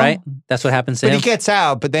jail, right? That's what happens to him. But he gets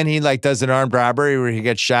out, but then he does an armed robbery where he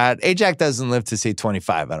gets shot. Ajax doesn't live to see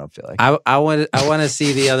 25, I don't feel like. I want to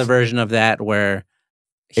see the other version of that where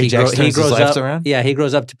he grows up around? Yeah, he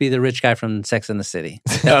grows up to be the rich guy from Sex and the City.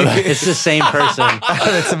 It's the same person.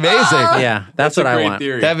 That's amazing. Yeah, that's what I want.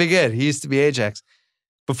 Theory. That'd be good. He used to be Ajax.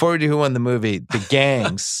 Before we do Who Won the Movie, the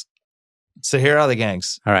gangs. So here are the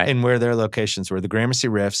gangs. All right. And where their locations were. The Gramercy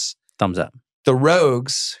Riffs. Thumbs up. The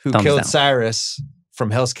Rogues, who Thumbs killed down. Cyrus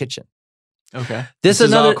from Hell's Kitchen. Okay. This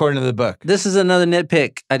is all according to the book. This is another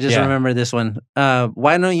nitpick. I just remember this one.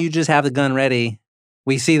 Why don't you just have the gun ready?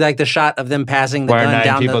 We see like the shot of them passing the gun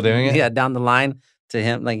down down the line to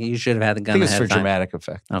him. Like you should have had the gun. I think it's for dramatic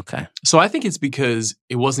effect. Okay. So I think it's because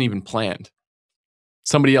it wasn't even planned.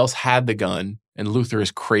 Somebody else had the gun, and Luther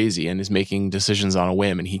is crazy and is making decisions on a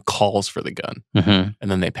whim, and he calls for the gun, and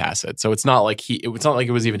then they pass it. So it's not like it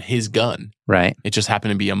was even his gun, right? It just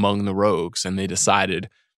happened to be among the rogues, and they decided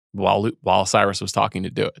while Cyrus was talking to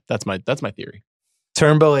do it. That's my theory.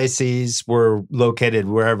 Turnbull ACs were located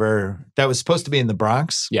wherever that was supposed to be in the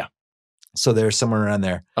Bronx. Yeah, so they're somewhere around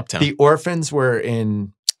there. Uptown. The orphans were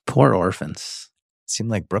in poor orphans. Seemed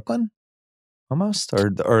like Brooklyn. Almost, or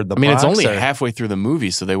the I mean, Bronx, it's only halfway through the movie,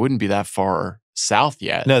 so they wouldn't be that far south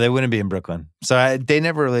yet. No, they wouldn't be in Brooklyn. So they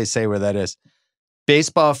never really say where that is.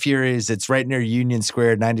 Baseball Furies, it's right near Union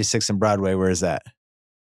Square, 96 and Broadway. Where is that?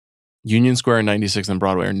 Union Square and 96 and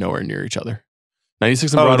Broadway are nowhere near each other.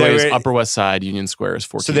 96 and Broadway is Upper West Side. Union Square is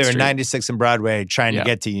 14th So they were Street. 96 and Broadway trying to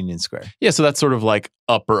get to Union Square. Yeah, so that's sort of like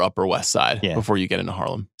Upper West Side before you get into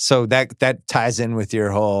Harlem. So that ties in with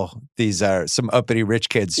your whole, these are some uppity rich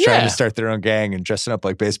kids trying to start their own gang and dressing up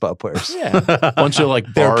like baseball players. Yeah. A bunch of like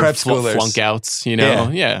They're barred prep schoolers. flunk outs,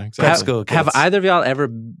 Yeah, exactly. Prep school kids. Have either of y'all ever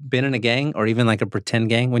been in a gang or even like a pretend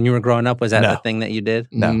gang? When you were growing up, was that the thing that you did?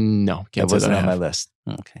 No. That wasn't on my list.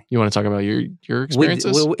 Okay. You want to talk about your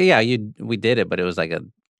experiences? We did it, but it was like It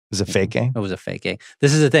was a fake gang? It was a fake gang.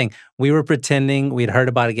 This is the thing. We were pretending we'd heard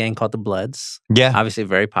about a gang called the Bloods. Yeah. Obviously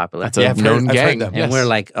very popular. That's a known gang. And we're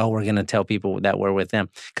like, we're going to tell people that we're with them.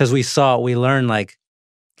 Because we learned like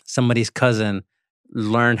somebody's cousin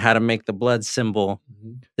learned how to make the blood symbol,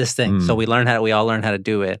 this thing. So we all learned how to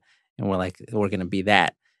do it. And we're like, we're going to be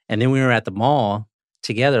that. And then we were at the mall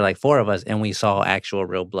together, like 4 of us, and we saw actual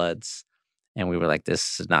real bloods. And we were like,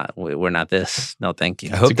 this is not, we're not this. No, thank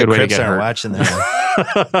you. I hope the Crips aren't watching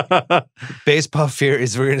that. Baseball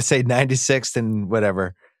Furies, we're going to say 96th and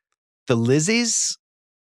whatever. The Lizzies,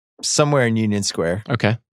 somewhere in Union Square.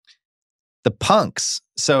 Okay. The Punks.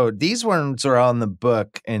 So these ones are all in the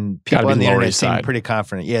book, and people on the internet seem pretty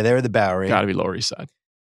confident. Yeah, they were the Bowery. Got to be Lower East Side.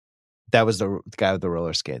 That was the guy with the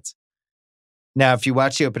roller skates. Now, if you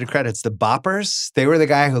watch the opening credits, the Boppers, they were the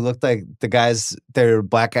guy who looked like the guys, they were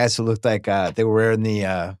black guys who looked like they were wearing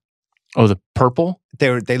the... the purple?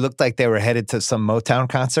 They looked like they were headed to some Motown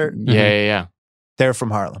concert. Yeah. They're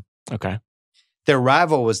from Harlem. Okay. Their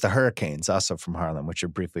rival was the Hurricanes, also from Harlem, which are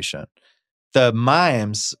briefly shown. The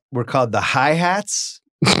Mimes were called the Hi-Hats.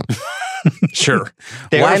 Sure.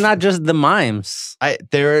 Why not just the Mimes?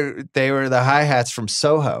 They were the Hi-Hats from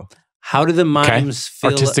Soho. How do the Mimes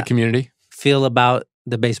feel? Artistic community. Feel about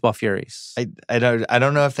the Baseball Furies? I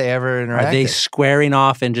don't know if they ever interacted. Are they squaring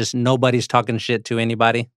off and just nobody's talking shit to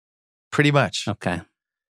anybody? Pretty much. Okay.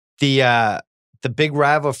 The big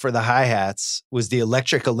rival for the Hi-Hats was the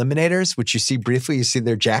Electric Eliminators, which you see briefly. You see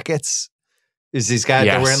their jackets. Is these guys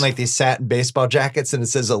they're wearing like these satin baseball jackets and it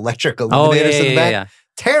says Electric Eliminators in the back? Yeah.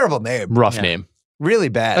 Terrible name. Rough name. Really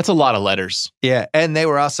bad. That's a lot of letters. Yeah. And they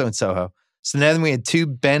were also in Soho. So then we had 2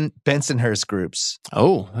 Bensonhurst groups.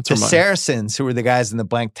 Oh, that's the Saracens, who were the guys in the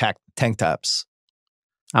blank tank tops.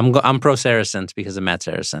 I'm pro Saracens because of Matt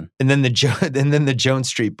Saracen. And then the Jones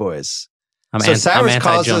Street Boys. Cyrus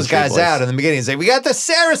calls those guys out in the beginning. He's like, "We got the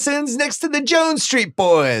Saracens next to the Jones Street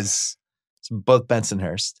Boys." It's both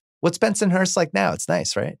Bensonhurst. What's Bensonhurst like now? It's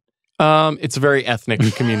nice, right? It's a very ethnic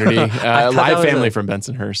community. Live family from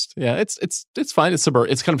Bensonhurst. Yeah, it's fine. It's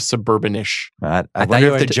kind of suburbanish. I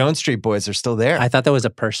wonder if the Jones Street Boys are still there. I thought that was a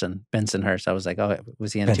person, Bensonhurst. I was like, oh,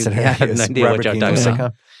 was he in Bensonhurst? I had no idea what y'all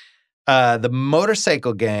talking about. The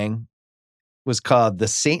motorcycle gang was called the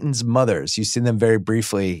Satan's Mothers. You see them very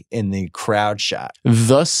briefly in the crowd shot.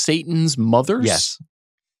 The Satan's Mothers? Yes.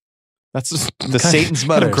 That's the Satan's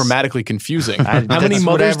Mothers. Kind of grammatically confusing. How many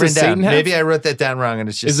mothers does Satan have? Maybe I wrote that down wrong and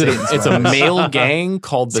it's just It's a male gang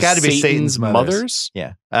called the Satan's Mothers?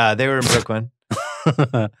 Yeah. They were in Brooklyn.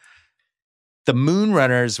 The Moon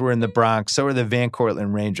Runners were in the Bronx. So were the Van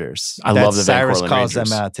Cortlandt Rangers. I love the Van Cortlandt Rangers. Cyrus calls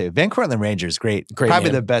them out too. Van Cortlandt Rangers, great. Probably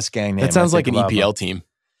name. The best gang name. That sounds like an EPL team.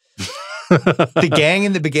 The gang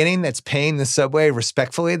in the beginning that's paying the subway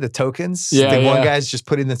respectfully, the tokens. One guy's just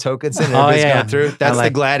putting the tokens in and everybody's going through. That's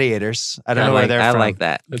the Gladiators. I don't know where they're from. I like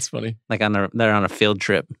that. That's funny. Like they're on a field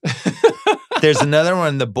trip. There's another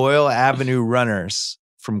one, the Boyle Avenue Runners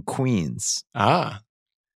from Queens.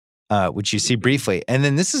 Which you see briefly. And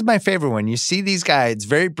then this is my favorite one. You see these guys, it's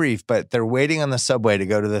very brief, but they're waiting on the subway to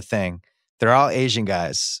go to the thing. They're all Asian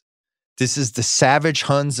guys. This is the Savage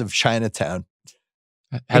Huns of Chinatown.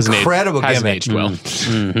 Incredible gimmick. Hasn't aged well.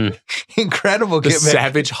 Incredible gimmick. The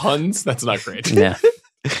Savage Huns? That's not great. Yeah.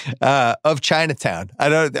 Of Chinatown. I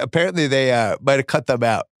don't. Apparently they might have cut them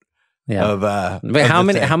out. Yeah. But how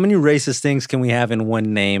many racist things can we have in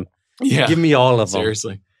one name? Yeah. Give me all of them.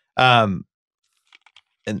 Seriously. And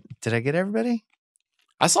did I get everybody?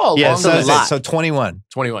 I saw a lot. So 21.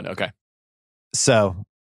 21. Okay. So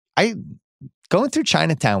going through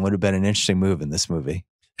Chinatown would have been an interesting move in this movie.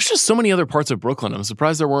 There's just so many other parts of Brooklyn. I'm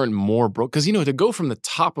surprised there weren't more because to go from the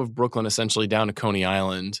top of Brooklyn essentially down to Coney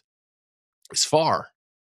Island is far.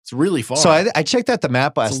 It's really far. So I checked out the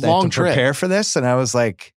map last night to prepare for this, and I was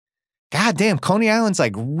like, God damn, Coney Island's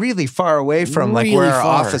like really far away from like where our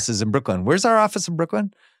office is in Brooklyn. Where's our office in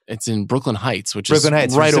Brooklyn? It's in Brooklyn Heights, which is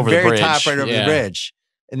right over the bridge. Top, right over the bridge.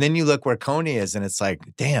 And then you look where Coney is, and it's like,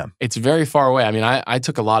 damn. It's very far away. I mean, I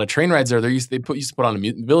took a lot of train rides there. Used to put on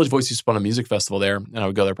Village Voice used to put on a music festival there, and I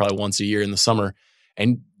would go there probably once a year in the summer.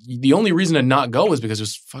 And the only reason to not go was because it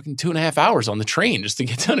was fucking 2.5 hours on the train just to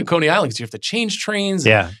get down to Coney Island because you have to change trains,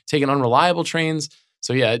 take unreliable trains.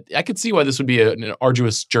 So yeah, I could see why this would be an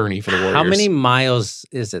arduous journey for the Warriors. How many miles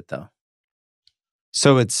is it though?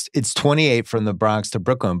 So it's 28 from the Bronx to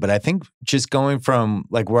Brooklyn, but I think just going from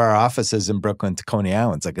like where our office is in Brooklyn to Coney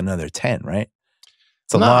Island's like another 10, right?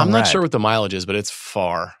 It's I'm not sure what the mileage is, but it's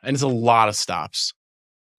far and it's a lot of stops.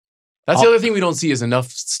 That's the other thing we don't see is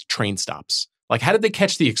enough train stops. Like, how did they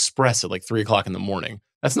catch the express at like 3 o'clock in the morning?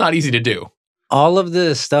 That's not easy to do. All of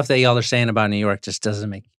the stuff that y'all are saying about New York just doesn't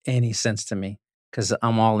make any sense to me. because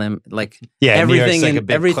I'm all in. Like New York's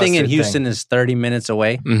everything in big Houston thing. is 30 minutes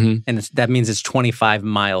away, and that means it's 25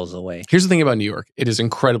 miles away. Here's the thing about New York: it is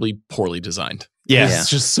incredibly poorly designed. Yeah. It's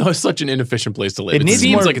just such an inefficient place to live. It It needs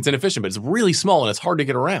seems more- like it's inefficient, but it's really small and it's hard to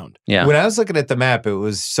get around. Yeah. When I was looking at the map, it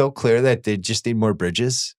was so clear that they just need more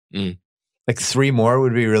bridges. Like 3 more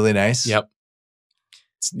would be really nice. Yep.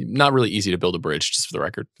 It's not really easy to build a bridge, just for the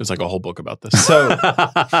record. There's like a whole book about this.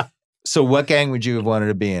 So what gang would you have wanted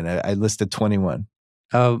to be in? I listed 21.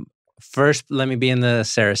 First, let me be in the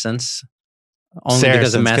Saracens. Only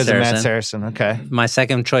because of Matt Saracen. Okay. My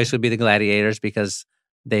second choice would be the Gladiators because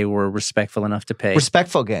they were respectful enough to pay.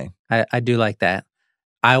 Respectful gang. I do like that.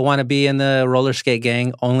 I want to be in the roller skate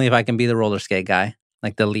gang only if I can be the roller skate guy,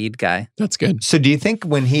 like the lead guy. That's good. So do you think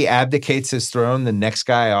when he abdicates his throne, the next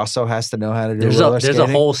guy also has to know how to do There's roller a skating?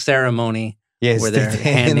 whole ceremony Yes, where they're handing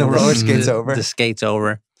handing the roller skates over. The skates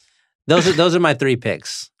over. Those are my 3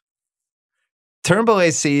 picks. Turnbull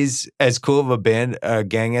AC's as cool of a band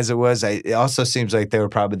gang as it was. It also seems like they were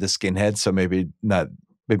probably the skinheads, so maybe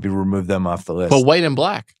remove them off the list. But white and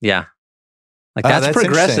black. Yeah. Like Oh, that's that's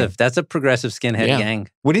progressive. interesting. That's a progressive skinhead gang.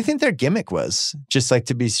 What do you think their gimmick was? Just like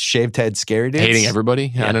to be shaved head scary dudes? Hating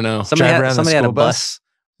everybody? I don't know. Somebody Drive around the had a school bus.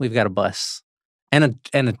 We've got a bus. And a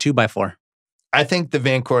 2x4. I think the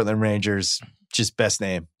Van Cortlandt Rangers, just best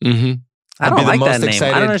name. Mm-hmm. I don't like that name.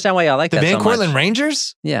 I don't understand why y'all like that The Van so much. Cortland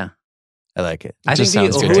Rangers? Yeah. I like it. I think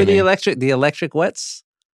who are the electric wets?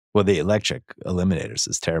 Well, the Electric Eliminators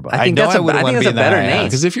is terrible. I think that's a better name.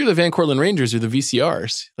 Because if you're the Van Cortlandt Rangers, you're the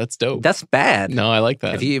VCRs. That's dope. That's bad. No, I like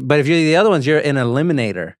that. But if you're the other ones, you're an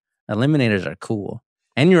eliminator. Eliminators are cool.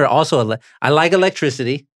 And you're also, I like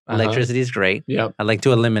electricity. Electricity is great. Yep. I like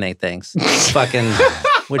to eliminate things.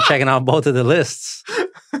 We're checking out both of the lists.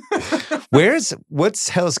 What's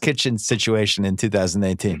Hell's Kitchen situation in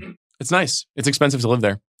 2018? It's nice. It's expensive to live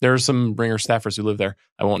there. There are some Ringer staffers who live there.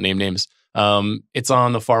 I won't name names. It's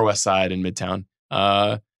on the far west side in Midtown.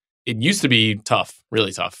 It used to be tough,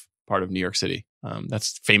 really tough part of New York City.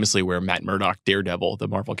 That's famously where Matt Murdock, Daredevil, the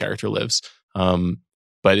Marvel character, lives.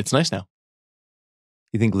 But it's nice now.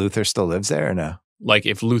 You think Luther still lives there or no? Like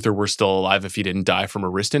if Luther were still alive, if he didn't die from a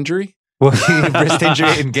wrist injury? Well, wrist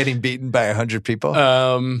injury and getting beaten by 100 people?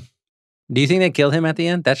 Do you think they killed him at the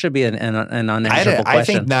end? That should be an unanswerable question. I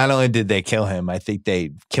think not only did they kill him, I think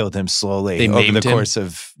they killed him slowly over the course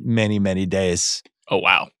of many, many days. Oh,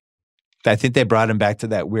 wow. I think they brought him back to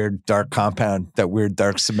that weird dark compound, that weird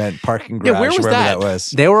dark cement parking garage, where was wherever that?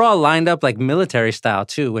 was. They were all lined up like military style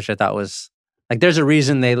too, which I thought was like there's a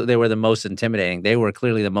reason they were the most intimidating. They were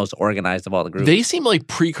clearly the most organized of all the groups. They seem like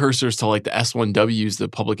precursors to like the S1Ws, the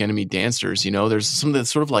Public Enemy dancers. You know, there's some of the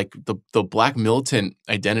sort of like the black militant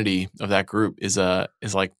identity of that group is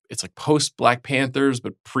like it's like post Black Panthers,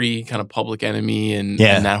 but pre kind of Public Enemy and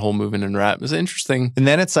that whole movement in rap. It's interesting. And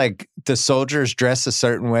then it's like the soldiers dress a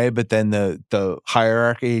certain way, but then the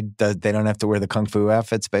hierarchy, they don't have to wear the kung fu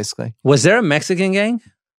outfits, basically. Was there a Mexican gang?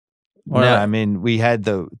 No, I mean we had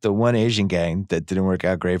the one Asian gang that didn't work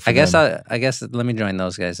out great for them. I guess let me join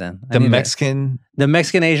those guys then. The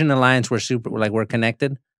Mexican Asian alliance we're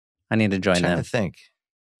connected. I need to join them. I'm trying to think.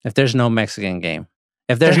 If there's no Mexican game,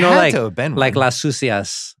 if there's no like Las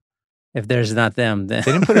Sucias, if there's not them, then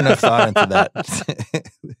they didn't put enough thought into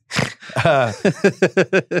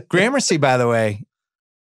that. Gramercy, by the way,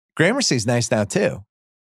 Gramercy's nice now too,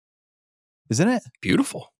 isn't it?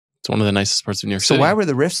 Beautiful. It's one of the nicest parts of New York So City. why were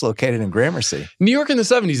the Riffs located in Gramercy? New York in the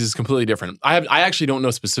 70s is completely different. I actually don't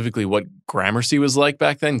know specifically what Gramercy was like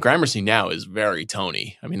back then. Gramercy now is very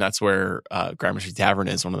Tony. I mean, that's where Gramercy Tavern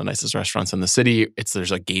is, one of the nicest restaurants in the city.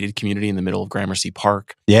 There's a gated community in the middle of Gramercy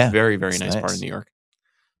Park. Yeah. Very, very nice part of New York.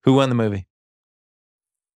 Who won the movie?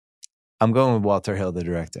 I'm going with Walter Hill, the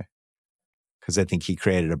director, because I think he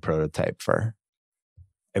created a prototype for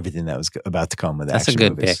everything that was about to come with That's action a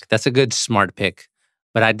good movies. pick. That's a good, smart pick.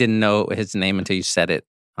 But I didn't know his name until you said it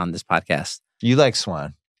on this podcast. You like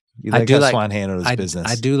Swan. You like how Swan handled his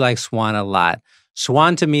business. I do like Swan a lot.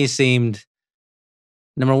 Swan to me seemed,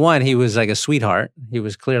 number one, he was like a sweetheart. He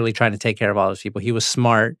was clearly trying to take care of all those people. He was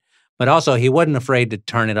smart, but also he wasn't afraid to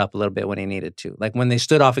turn it up a little bit when he needed to. Like when they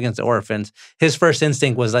stood off against the orphans, his first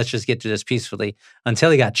instinct was, let's just get through this peacefully,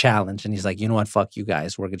 until he got challenged. And he's like, you know what? Fuck you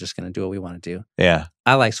guys. We're just going to do what we want to do. Yeah.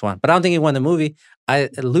 I like Swan, but I don't think he won the movie.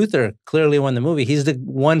 Luther clearly won the movie. He's the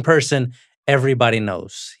one person everybody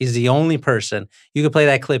knows. He's the only person. You could play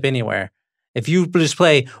that clip anywhere. If you just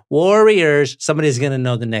play Warriors, somebody's going to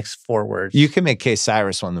know the next 4 words. You can make case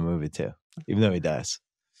Cyrus won the movie too, even though he dies.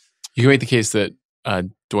 You can make the case that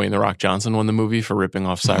Dwayne "The Rock" Johnson won the movie for ripping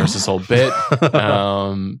off Cyrus's whole bit.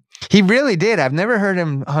 He really did. I've never heard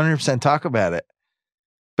him 100% talk about it.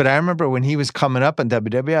 But I remember when he was coming up on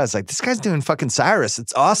WWE, I was like, this guy's doing fucking Cyrus.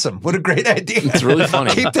 It's awesome. What a great idea. It's really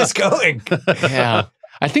funny. Keep this going. Yeah.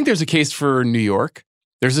 I think there's a case for New York.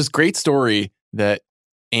 There's this great story that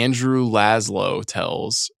Andrew Laszlo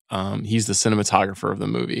tells. He's the cinematographer of the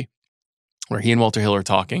movie, where he and Walter Hill are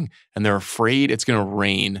talking, and they're afraid it's going to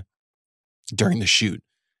rain during the shoot.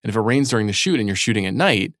 And if it rains during the shoot and you're shooting at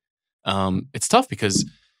night, it's tough because,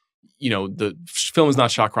 the film is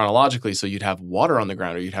not shot chronologically, so you'd have water on the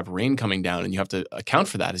ground or you'd have rain coming down, and you have to account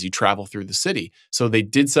for that as you travel through the city. So they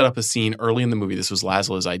did set up a scene early in the movie. This was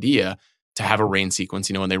Laszlo's idea to have a rain sequence,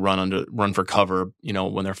 when they run for cover,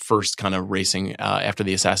 when they're first kind of racing after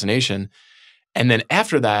the assassination. And then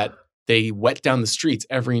after that, they wet down the streets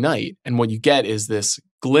every night. And what you get is this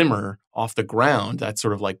glimmer off the ground. That's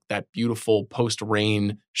sort of like that beautiful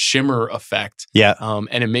post-rain shimmer effect. Yeah.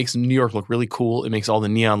 And it makes New York look really cool. It makes all the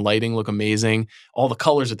neon lighting look amazing. All the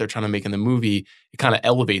colors that they're trying to make in the movie, it kind of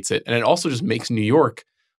elevates it. And it also just makes New York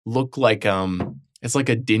look like it's like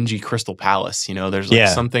a dingy Crystal Palace. There's like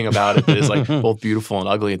something about it that is like both beautiful and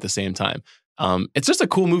ugly at the same time. It's just a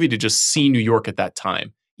cool movie to just see New York at that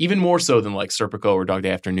time. Even more so than like Serpico or Dog Day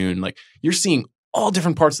Afternoon. Like, you're seeing all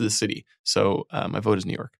different parts of the city. So my vote is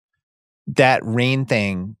New York. That rain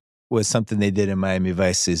thing was something they did in Miami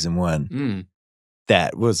Vice season 1.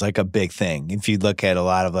 That was like a big thing. If you look at a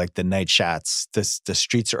lot of like the night shots, the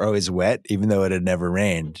streets are always wet, even though it had never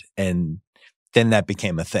rained. And then that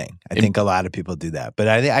became a thing. I think a lot of people do that. But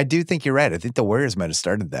I do think you're right. I think the Warriors might have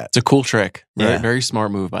started that. It's a cool trick. Yeah. Very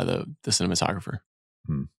smart move by the cinematographer.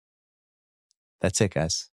 That's it,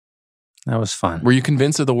 guys. That was fun. Were you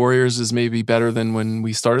convinced that the Warriors is maybe better than when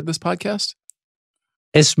we started this podcast?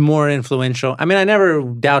 It's more influential. I mean, I never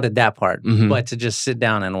doubted that part, but to just sit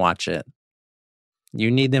down and watch it,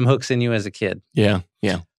 you need them hooks in you as a kid. Yeah.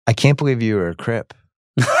 I can't believe you were a Crip.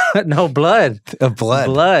 No, blood.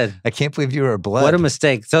 Blood. I can't believe you were a Blood. What a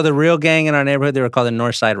mistake. So the real gang in our neighborhood, they were called the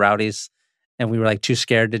Northside Rowdies. And we were like too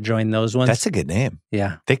scared to join those ones. That's a good name.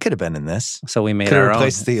 Yeah. They could have been in this. So we made could our have own.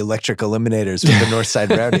 replaced the Electric Eliminators with the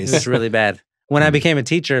Northside Rowdies. It was really bad. When I became a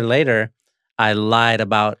teacher later, I lied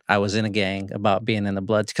about I was in a gang, about being in the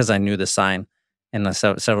Bloods, because I knew the sign. And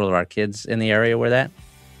several of our kids in the area were that.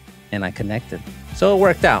 And I connected. So it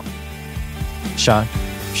worked out. Sean,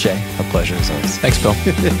 Shea, a pleasure as always. Thanks, Bill.